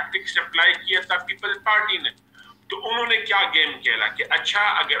پریشر ٹیکٹکس اپلائی کیا تھا پیپل پارٹی نے. تو انہوں نے کیا گیم کھیلا کہ اچھا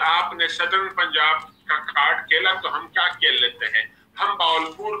اگر آپ نے صدرن پنجاب کا کارڈ کھیلا تو ہم کیا کھیل لیتے ہیں، ہم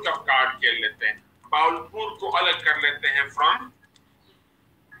باولپور کا کارڈ کھیل لیتے ہیں، باولپور کو الگ کر لیتے ہیں فرام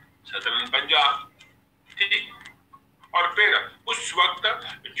صدرن پنجاب. ٹھیک، اور پھر اس وقت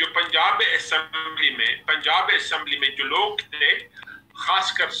جو پنجاب اسمبلی میں جو لوگ تھے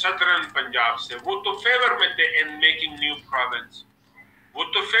خاص کر صدرن پنجاب سے، وہ تو فیور میں تھے ان میکنگ نیو پروونس، وہ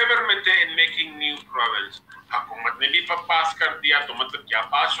تو فیور میں تھے ان میکنگ نیو پروونس. حکومت نے بھی پاس کر دیا تو مطلب کیا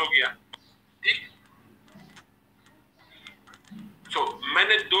پاس ہو گیا. ٹھیک، سو میں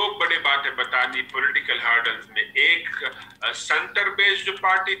نے 2 بڑے باتیں بتانی پولیٹیکل ہارڈلز میں. ایک سینٹر بیس جو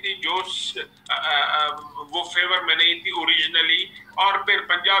پارٹی تھی جو وہ فیور میں نہیں تھی اوریجنلی، اور پھر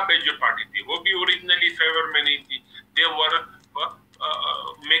پنجاب بیس جو پارٹی تھی وہ بھی اوریجنلی فیور میں نہیں تھی. دے ور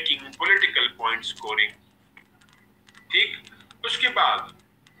میکنگ پولیٹیکل پوائنٹ سکورنگ. ٹھیک، اس کے بعد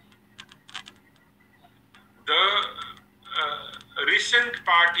ریسنٹ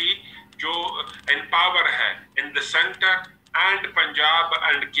پارٹی جو ان پاور ہے ان دا سینٹر اینڈ پنجاب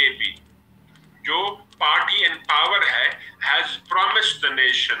اینڈ کے پی، جو پارٹی ان پاور ہے ہیز پرومسڈ دا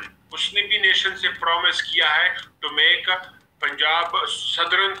نیشن، اس نے بھی نیشن سے پرومس کیا ہے to make Punjab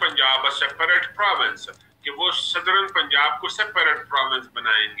صدرن Punjab separate province, کہ وہ صدرن پنجاب کو سیپریٹ پروونس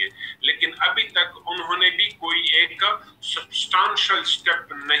بنائیں گے. لیکن ابھی تک انہوں نے بھی کوئی ایک سبسٹانشل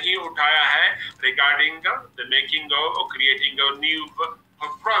سٹیپ نہیں اٹھایا ہے ریگارڈنگ دا میکنگ اور کریٹنگ اے نیو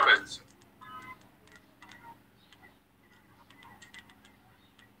پروونس.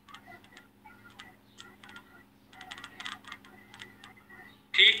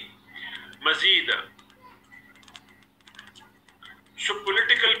 ٹھیک، مزید جو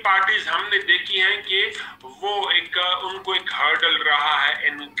پولیٹیکل پارٹیز ہم نے دیکھی ہیں کہ وہ ان کو ایک ہرڈل رہا ہے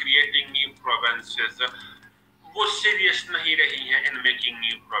ان کریٹنگ نیو پروونسز، وہ سیریس نہیں رہی ہیں ان میکنگ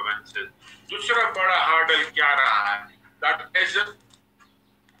نیو پروونسز. دوسرا بڑا ہرڈل کیا رہا ہے؟ That is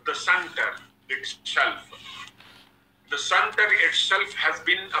the center itself. The center itself has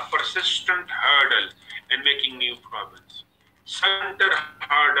been a persistent hurdle in making new province. Center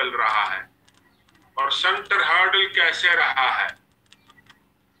hurdle رہا ہے، اور center hurdle کیسے رہا ہے؟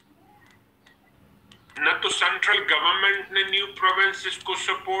 نہ تو سینٹرل گورنمنٹ نے نیو پروونسز کو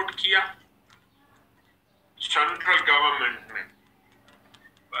سپورٹ کیا، سینٹرل گورنمنٹ نے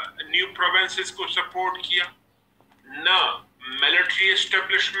نیو پروونسز کو سپورٹ کیا، نہ ملٹری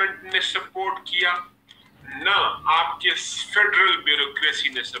اسٹیبلشمنٹ نے سپورٹ کیا، نہ آپ کے فیڈرل بیوروکریسی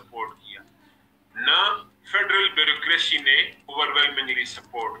نے سپورٹ کیا، نہ فیڈرل بیوروکریسی نے اوورویلمنگلی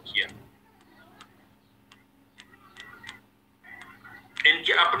سپورٹ کیا. ان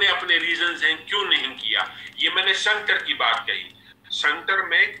کے اپنے اپنے ریزنز ہیں کیوں نہیں کیا. یہ میں نے سینٹر کی بات کہی، سینٹر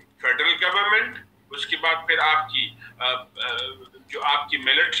میں فیڈرل گورنمنٹ، اس کے بعد پھر آپ کی جو آپ کی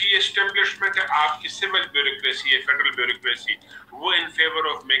ملٹری اسٹیبلشمنٹ ہے، آپ کی سول بیوروکریسی ہے، فیڈرل بیوروکریسی، وہ in favour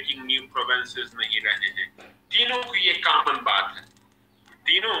of making new provinces نہیں رہے ہیں. تینوں کی یہ کامن بات ہے،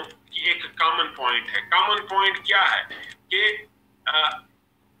 تینوں کی ایک کامن پوائنٹ ہے. کامن پوائنٹ کیا ہے کہ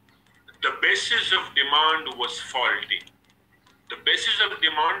the basis of demand was faulty. The basis of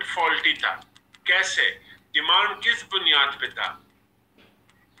demand faulty تھا. کیسے؟ ڈیمانڈ کس بنیاد پہ تھا؟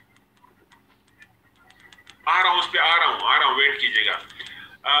 آ رہا ہوں اس پہ آ رہا ہوں ویٹ کیجیے گا.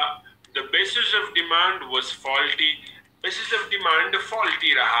 The basis of demand was faulty. Basis of demand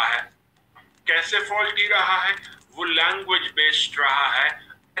faulty رہا ہے. کیسے faulty رہا ہے؟ وہ لینگویج بیسڈ رہا ہے،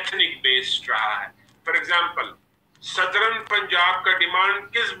 ایتھنک بیسڈ رہا ہے. فار ایگزامپل صدرن پنجاب کا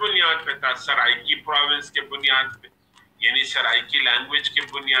ڈیمانڈ کس بنیاد پہ تھا؟ سرائکی پروونس کے بنیاد پہ، یعنی سرائکی لینگویج کے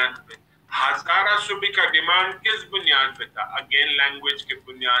بنیاد پہ. ہزارہ صوبے کا ڈیمانڈ کس بنیاد پہ تھا؟ اگین لینگویج کے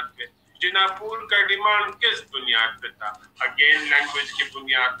بنیاد پہ. جناپور کا ڈیمانڈ کس بنیاد پہ تھا؟ اگین لینگویج کے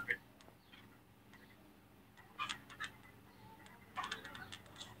بنیاد پہ.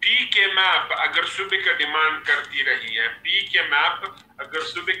 پی کے میپ اگر صوبے کا ڈیمانڈ کرتی رہی ہے، پی کے میپ اگر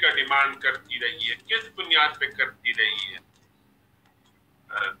صوبے کا ڈیمانڈ کرتی رہی ہے، کس بنیاد پہ کرتی رہی ہے؟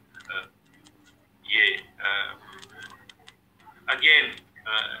 یہ اگین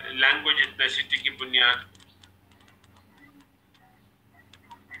لینگویج ایتھنیسٹی کی بنیاد.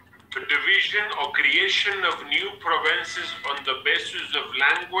 division or creation of new provinces on the basis of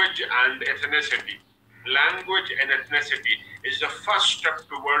language and ethnicity. Language and ethnicity is the first step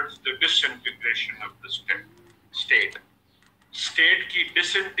towards the disintegration of the state. State की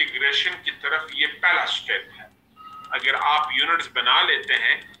डिसइंटीग्रेशन की तरफ ये पहला step है. अगर आप यूनिट्स बना लेते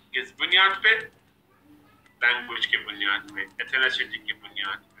हैं किस बुनियाद पे, लैंग्वेज की बुनियाद पे, एथनिसिटी की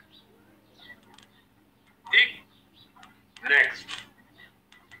बुनियाद पे. ठीक. नेक्स्ट,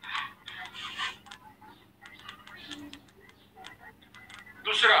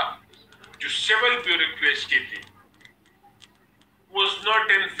 दूसरा जो सिविल ब्यूरोक्रेसी थी was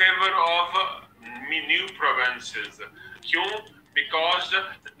not in favor of new provinces. क्यों? Because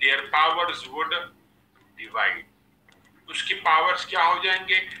their powers would divide. उसकी पावर्स क्या हो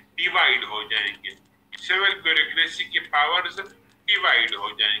जाएंगे? डिवाइड हो जाएंगे. सिविल ब्यूरोक्रेसी के पावर्स डिवाइड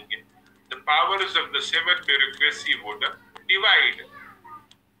हो जाएंगे. The powers of the civil bureaucracy would divide.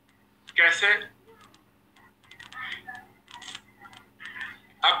 कैसे?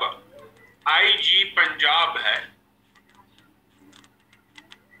 अब आईजी पंजाब है.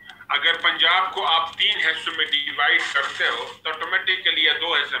 अगर पंजाब को आप 3 हिस्सों में डिवाइड करते हो तो ऑटोमेटिकली या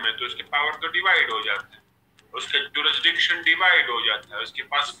 2 हिस्से में तो उसके पावर तो डिवाइड हो जाते हैं, उसका जुरिस्डिक्शन डिवाइड हो जाता है, उसके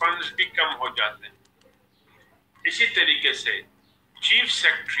पास फंड्स भी कम हो जाते हैं. इसी तरीके से चीफ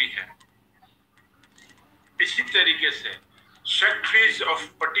सेक्रेटरी है. इसी तरीके से सेक्रेटरीज ऑफ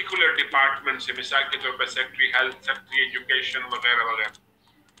पर्टिकुलर डिपार्टमेंट से, मिसाल के तौर पर सेक्रेटरी हेल्थ, सेक्रेटरी एजुकेशन वगैरह वगैरह,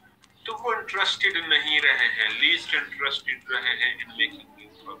 तो वो इंटरेस्टेड नहीं रहे हैं, लीस्ट इंटरेस्टेड रहे हैं इन मेकिंग न्यू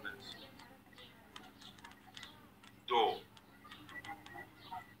प्रोविंस. दो.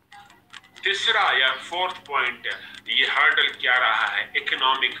 तीसरा या फोर्थ पॉइंट, ये हर्डल क्या रहा है?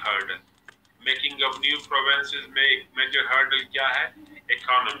 Economic hurdle. Making of new provinces में एक मेजर हर्डल क्या है?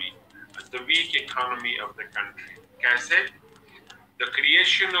 Economy. The week economy of the country. कैसे? The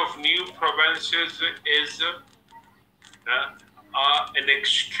creation of new provinces is an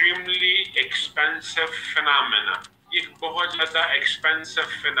extremely expensive phenomena. ये बहुत ज्यादा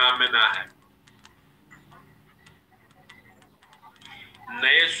expensive phenomena है.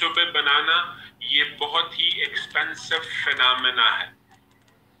 नए सूबे बनाना ये बहुत ही expensive phenomena है.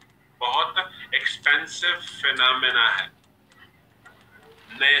 बहुत expensive phenomena है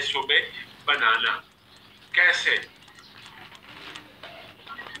नए सूबे बनाना. कैसे?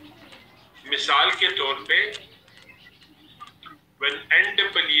 मिसाल के तौर पे when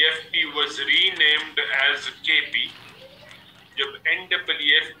NWFP was renamed as KP, जब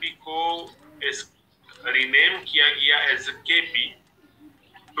NWFP को इस rename किया गया as KP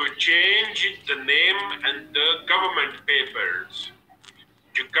to change the name and the government papers.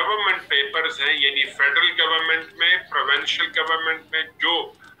 जो government papers हैं यानी फेडरल गवर्नमेंट में, प्रोविंशियल गवर्नमेंट में जो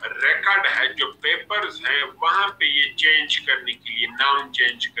रिकॉर्ड है, जो पेपर्स हैं, वहां पे ये चेंज करने के लिए, नाम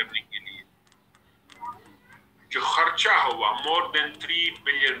चेंज करने के लिए जो खर्चा हुआ मोर देन 3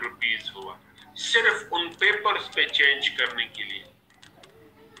 बिलियन रुपीस हुआ सिर्फ उन पेपर्स पे चेंज करने के लिए.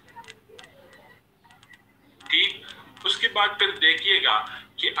 ठीक. उसके बाद फिर देखिएगा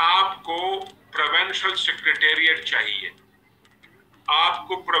कि आपको प्रोविंशियल सेक्रेटेरिएट चाहिए,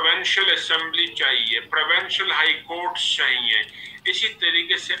 आपको प्रोविंशियल असेंबली चाहिए, प्रोविंशियल हाई कोर्ट्स चाहिए. इसी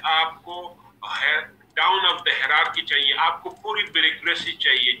तरीके से आपको डाउन ऑफ द हायरार्की चाहिए, आपको पूरी ब्यूरोक्रेसी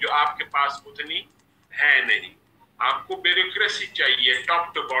चाहिए जो आपके पास उतनी है नहीं. आपको ब्यूरोक्रेसी चाहिए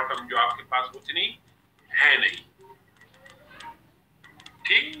टॉप टू बॉटम जो आपके पास उतनी है नहीं.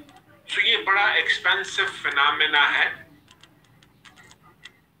 ठीक. तो ये बड़ा एक्सपेंसिव फिनोमेना है.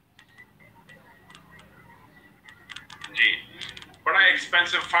 जी, बड़ा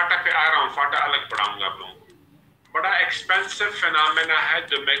एक्सपेंसिव. फाटा पे आ रहा हूं, फाटा अलग पढ़ाऊंगा आप लोगों को. बड़ा एक्सपेंसिव फिनोमेना है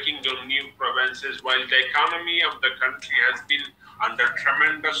the making of new provinces while the economy of the country has been under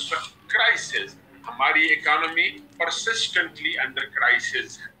ट्रेमेंडस crisis. हमारी इकोनॉमी परसिस्टेंटली अंडर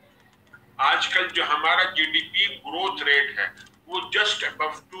क्राइसिस है. आजकल जो हमारा जीडीपी ग्रोथ रेट है वो जस्ट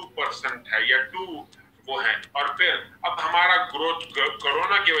अबव 2% है या 2 वो है, और फिर अब हमारा ग्रोथ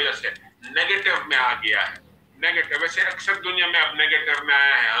कोरोना की वजह से नेगेटिव में आ गया है. नेगेटिव, वैसे अक्सर दुनिया में अब नेगेटिव में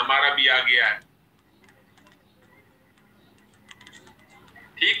आया है, हमारा भी आ गया है.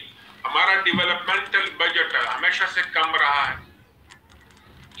 ठीक. हमारा डेवलपमेंटल बजट हमेशा से कम रहा है.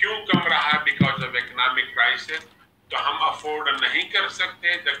 क्यों कम रहा? Because of economic crisis. तो हम अफोर्ड नहीं कर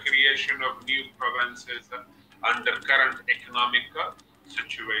सकते the creation of new provinces under current economic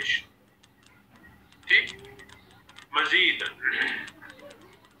situation. ठीक. मजीद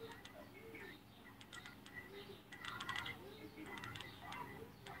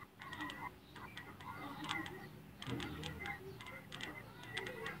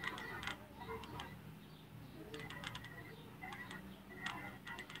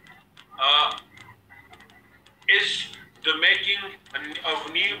Is the making of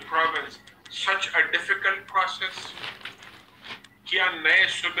new province such a difficult process? क्या नए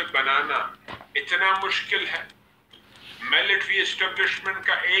सूबे बनाना इतना मुश्किल है? मिलिट्री एस्टेब्लिशमेंट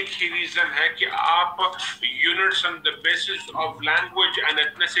का एक ही रीजन है कि आप units on the basis of language and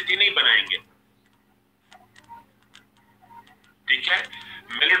ethnicity नहीं बनाएंगे, ठीक है?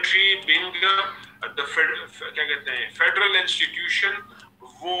 मिलिट्री बिंग क्या कहते हैं फेडरल इंस्टीट्यूशन,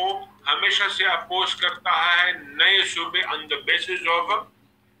 वो हमेशा से अपोज करता है नए सूबे on the basis of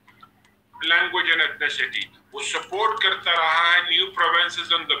language and ethnicity. वो सपोर्ट करता रहा है new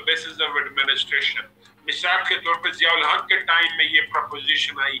provinces on the basis of administration. मिसाल के तौर पर जियाउल हक के टाइम में ये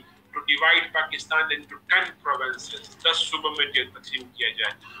preposition I to divide Pakistan into 10 provinces, 10 सूबों में तकसीम किया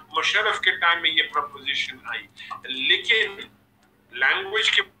जाए। मुशर्रफ के टाइम में ये प्रपोजिशन आई, लेकिन लैंग्वेज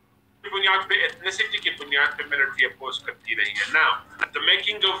के बुनियाद पे, एथनिसिटी की बुनियाद पे मिलिट्री अपोज करती रही है। Now the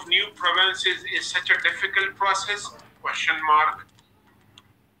making of new provinces is such a difficult process? Question mark.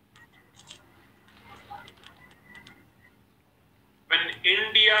 When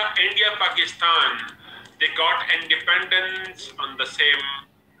India, Pakistan, they got independence on the same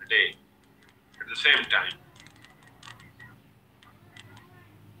day, at the same time.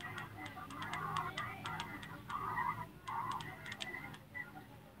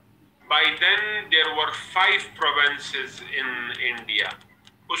 By then, there were 5 provinces in India.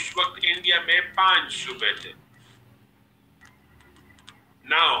 उस वक्त India में 5 सूबे थे।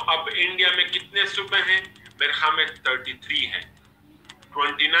 Now, अब India में कितने सूबे हैं? मेरे ख्याल में 33 हैं।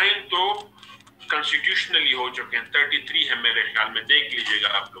 29 तो कॉन्स्टिट्यूशनली हो चुके हैं, 33 है मेरे ख्याल में, देख लीजिएगा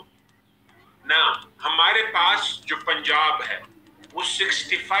आप लोग ना। हमारे पास जो पंजाब है वो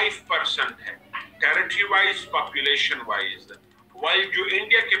 65% है territory wise, population wise, while जो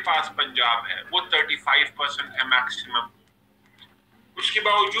इंडिया के पास पंजाब है वो 35% है मैक्सिमम। उसके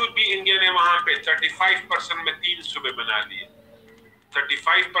बावजूद भी इंडिया ने वहां पे 35% में 3 सूबे बना लिए,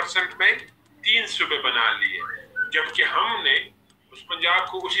 35% में 3 सूबे बना लिए, जबकि हमने उस पंजाब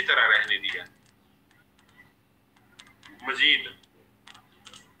को उसी तरह रहने दिया। मजीद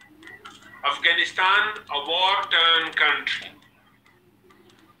Afghanistan, a war turn country,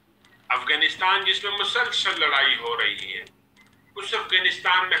 Afghanistan जिसमें मुसलसल लड़ाई हो रही है, उस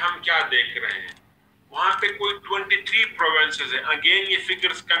अफगानिस्तान में हम क्या देख रहे हैं? वहां पे कोई 23 प्रोविंसेस है। अगेन ये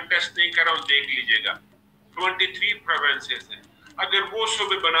फिगर्स कंटेस्ट नहीं कर रहा हूं, देख लीजिएगा, 23 प्रोविंसेस है। अगर वो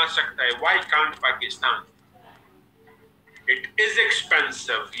सूबे बना सकता है, why can't Pakistan? It is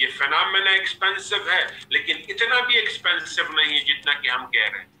expensive, ये फिनोमेना एक्सपेंसिव है, लेकिन इतना भी एक्सपेंसिव नहीं है जितना कि हम कह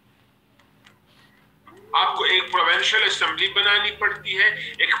रहे हैं। आपको एक प्रोविंशियल असेंबली बनानी पड़ती है,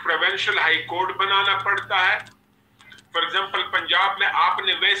 एक प्रोविंशियल हाई कोर्ट बनाना पड़ता है। फॉर एग्जांपल पंजाब में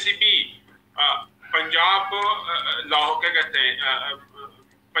आपने वैसे भी पंजाब लाहौर क्या कहते हैं,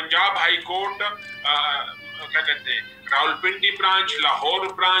 पंजाब हाई कोर्ट क्या कहते हैं, Rawalpindi branch, Lahore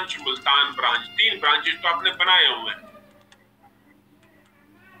branch, Multan branch, 3 branches तो आपने बनाए हुए हैं,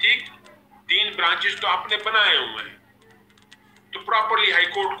 ठीक? 3 ब्रांचेस तो आपने बनाए हुए हैं, तो प्रॉपरली हाई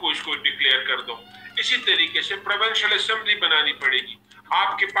कोर्ट को इसको डिक्लेयर कर दो। इसी तरीके से प्रोविंशियल असेंबली बनानी पड़ेगी।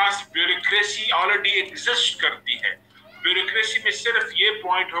 आपके पास ब्यूरोक्रेसी ऑलरेडी एग्जिस्ट करती है। ब्यूरोक्रेसी में सिर्फ ये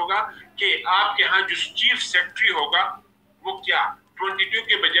पॉइंट होगा कि आपके यहाँ जो चीफ सेक्रेटरी होगा वो क्या 22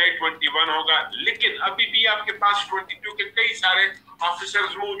 के बजाय 21 होगा, लेकिन अभी भी आपके पास 22 के कई सारे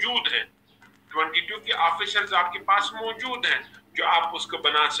ऑफिसर्स मौजूद हैं। 22 के ऑफिसर्स आपके पास मौजूद हैं जो आप उसको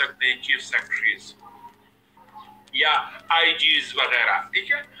बना सकते हैं चीफ सेक्रेटरीज या आईजीज वगैरह,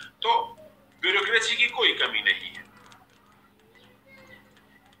 ठीक है? तो ब्यूरोक्रेसी की कोई कमी नहीं है,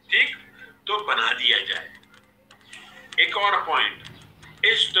 ठीक? तो बना दिया जाए। एक और point,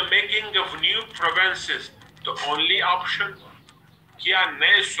 is the making of new provinces the only option? क्या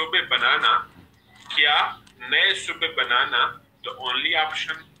नए सूबे बनाना, क्या नए सूबे बनाना द ओनली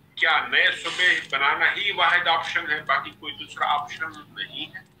ऑप्शन? क्या नए सूबे बनाना ही वाहिद ऑप्शन है, बाकी कोई दूसरा ऑप्शन नहीं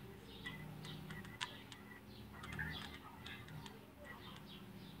है?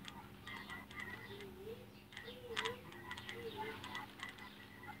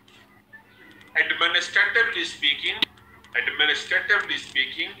 Administratively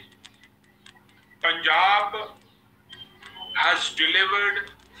speaking, Punjab has delivered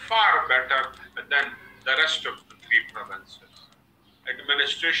far better than the rest of the 3 provinces.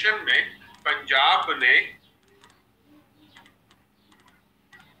 Administration में पंजाब ने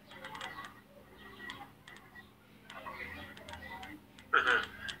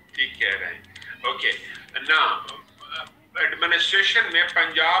ठीक कह रहे हैं, ओके ना, एडमिनिस्ट्रेशन में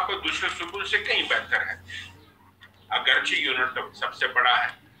पंजाब दूसरे सूबों से कहीं बेहतर है, अगरचे यूनिट सबसे बड़ा है,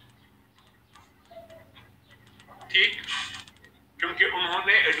 ठीक? کیونکہ انہوں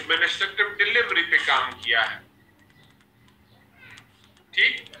نے ایڈمنسٹریٹو ڈلیوری پہ کام کیا ہے،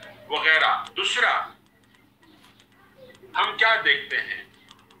 ٹھیک وغیرہ. دوسرا ہم کیا دیکھتے ہیں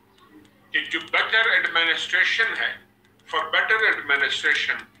کہ جو بیٹر ایڈمنسٹریشن ہے، for better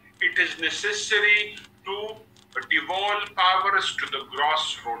administration it is necessary to devolve powers to the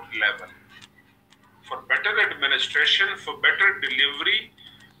grassroots level. For better administration, for better delivery,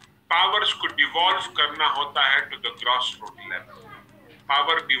 powers کو devolve کرنا ہوتا ہے to the grassroots level.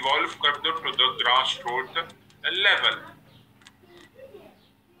 Power devolve کر دو to the grassroots level.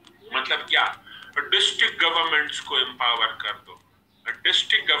 مطلب کیا؟ District governments کو empower کر دو،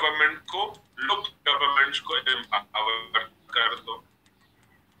 district government کو لوکل گورنمنٹس کو امپاور کر دو.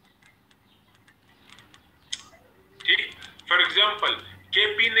 ٹھیک. فار ایگزامپل کے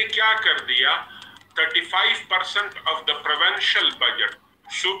پی نے کیا کر دیا، 35% آف دا پروونشل بجٹ،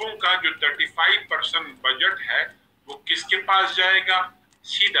 صوبوں کا جو 35% بجٹ ہے وہ کس کے پاس جائے گا؟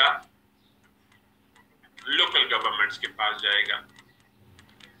 سیدھا لوکل گورنمنٹس کے پاس جائے گا.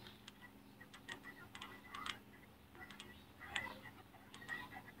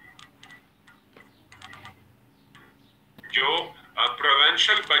 جو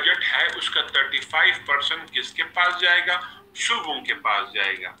پروونشل بجٹ ہے اس کا 35% کس کے پاس جائے گا؟ صوبوں کے پاس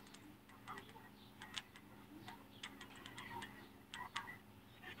جائے گا.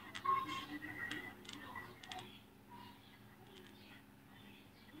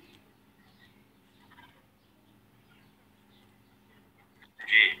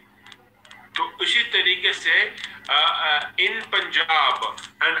 جی تو اسی طریقے سے ان پنجاب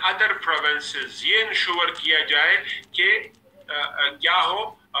اینڈ ادر پروونسز یہ انشور کیا جائے کہ کیا ہو،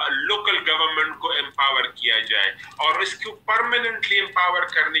 لوکل گورنمنٹ کو امپاور کیا جائے. اور اس کو پرماننٹلی امپاور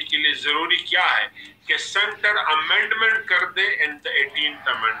کرنے کے لیے ضروری کیا ہے کہ سینٹر امینڈمنٹ کر دے ان دا 18th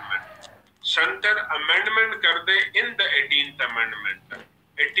امینڈمنٹ. سینٹر امینڈمنٹ کر دے ان دا 18th امینڈمنٹ.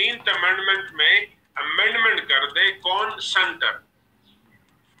 18th امینڈمنٹ میں امینڈمنٹ کر دے کون؟ سینٹر.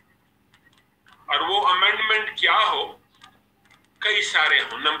 اور وہ امینڈمنٹ کیا ہو؟ کئی سارے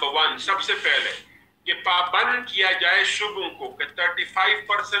ہوں. نمبر 1 سب سے پہلے کہ پابند کیا جائے صوبوں کو کہ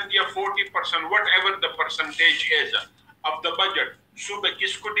 35% یا 40% what ever the percentage is of the budget, صوبے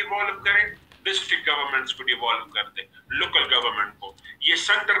کس کو ڈیوالو کرے؟ ڈسٹرکٹ گورنمنٹس کو ڈیوالو کر دے، لوکل گورنمنٹ کو. یہ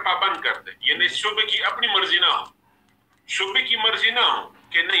سینٹر پابند کر دے، یعنی صوبے کی اپنی مرضی نہ ہو، صوبے کی مرضی نہ ہو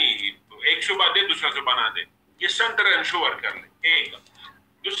کہ نہیں ایک صوبہ دے دوسرا صوبہ نہ دے. یہ سینٹر انشور کر لے. ایک.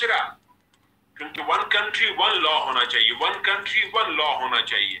 دوسرا کیونکہ ون کنٹری ون لا ہونا چاہیے، ون کنٹری ون لا ہونا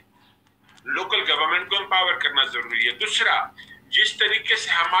چاہیے. لوکل گورنمنٹ کو امپاور کرنا ضروری ہے. دوسرا جس طریقے سے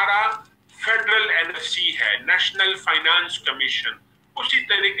ہمارا فیڈرل این ایف سی ہے، نیشنل فائنانس کمیشن، اسی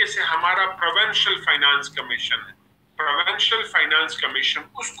طریقے سے ہمارا پروونشل فائنانس کمیشن ہے. پروونشل فائنانس کمیشن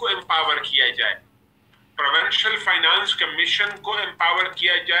اس کو امپاور کیا جائے. پروونشل فائنانس کمیشن کو امپاور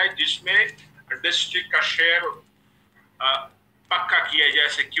کیا جائے جس میں ڈسٹرکٹ کا شیئر پکا کیا جائے،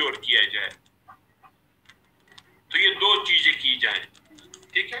 سیکیور کیا جائے. تو یہ دو چیزیں کی جائیں.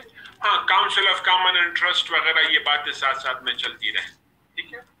 ٹھیک ہے. ہاں کاؤنسل آف کامن انٹرسٹ وغیرہ یہ باتیں ساتھ ساتھ میں چلتی رہیں.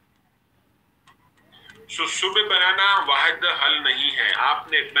 ٹھیک ہے. سو صوبے بنانا واحد حل نہیں ہے،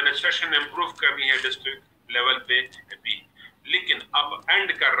 آپ نے ایڈمنسٹریشن امپروو کرنی ہے ڈسٹرکٹ لیول پہ بھی. لیکن اب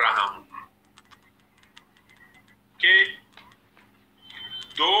اینڈ کر رہا ہوں کہ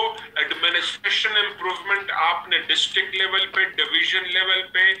دو ایڈمنسٹریشن امپروومنٹ آپ نے ڈسٹرکٹ لیول پہ، ڈویژن لیول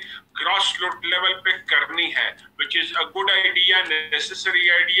پہ، گراس روٹ لیول پہ کرنی ہے، which is a good idea, necessary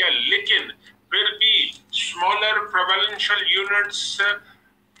idea. لیکن پھر بھی smaller provincial units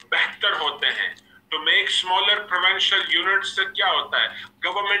بہتر ہوتے ہیں. تو میک smaller provincial units سے کیا ہوتا ہے؟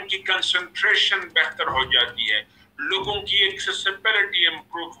 گورنمنٹ کی کنسنٹریشن بہتر ہو جاتی ہے، لوگوں کی ایکسیسیبلٹی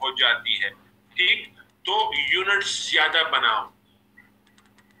امپروو ہو جاتی ہے. ٹھیک. تو یونٹس زیادہ بناؤ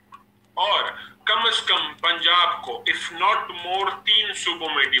اور کم از کم پنجاب کو اف ناٹ مور 3 صوبوں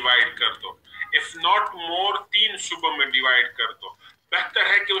میں ڈیوائیڈ کر دو. اف ناٹ مور 3 صوبوں میں ڈیوائیڈ کر دو. بہتر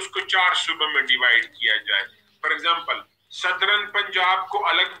ہے کہ اس کو 4 صوبوں میں ڈیوائیڈ کیا جائے. فار ایگزامپل صدرن پنجاب کو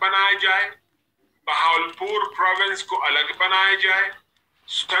الگ بنایا جائے، بہاولپور پروونس کو الگ بنایا جائے،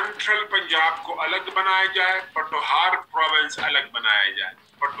 سینٹرل پنجاب کو الگ بنایا جائے، پٹوہار پروونس الگ بنایا جائے.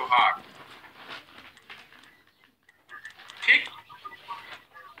 پٹوہار. ٹھیک.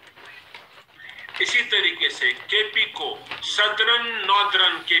 اسی طریقے سے کے پی کو صدرن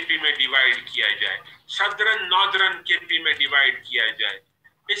نادرن کے پی میں ڈیوائیڈ کیا جائے، صدرن نادرن کے پی میں ڈیوائیڈ کیا جائے.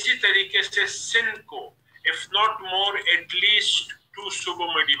 اسی طریقے سے سندھ کو if not more at least 2 صوبوں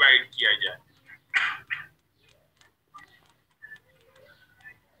میں ڈیوائیڈ کیا جائے.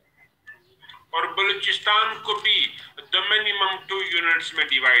 اور بلوچستان کو بھی the minimum 2 units میں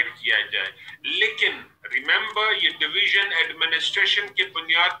ڈیوائیڈ کیا جائے. لیکن ریممبر یہ ڈویژن ایڈمنسٹریشن کی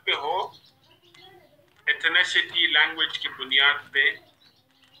بنیاد پہ ہو، ایتھنیسٹی لینگویج کی بنیاد پہ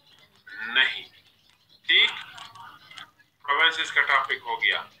نہیں. ٹھیک، پروونسز کا ٹاپک ہو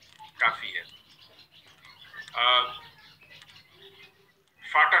گیا، کافی ہے.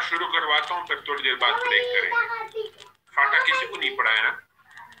 فاٹا شروع کرواتا ہوں، پھر تھوڑی دیر بعد بریک کریں گے. فاٹا کسی کو نہیں پڑھا ہے نا؟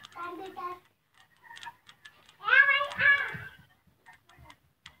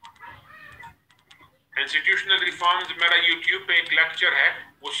 انسٹیٹیوشنل ریفارمز میرا یوٹیوب پہ ایک لیکچر ہے،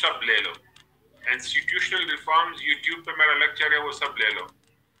 وہ سب لے لو. انسٹیٹیوشنل ریفارمز یوٹیوب پہ میرا لیکچر ہے، وہ سب لے لو.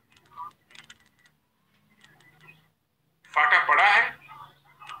 فاٹا پڑھا ہے؟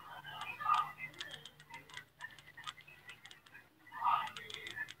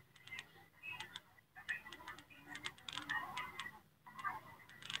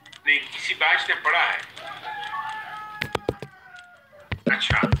 نہیں، کسی بیچ نے پڑھا ہے؟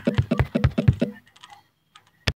 اچھا.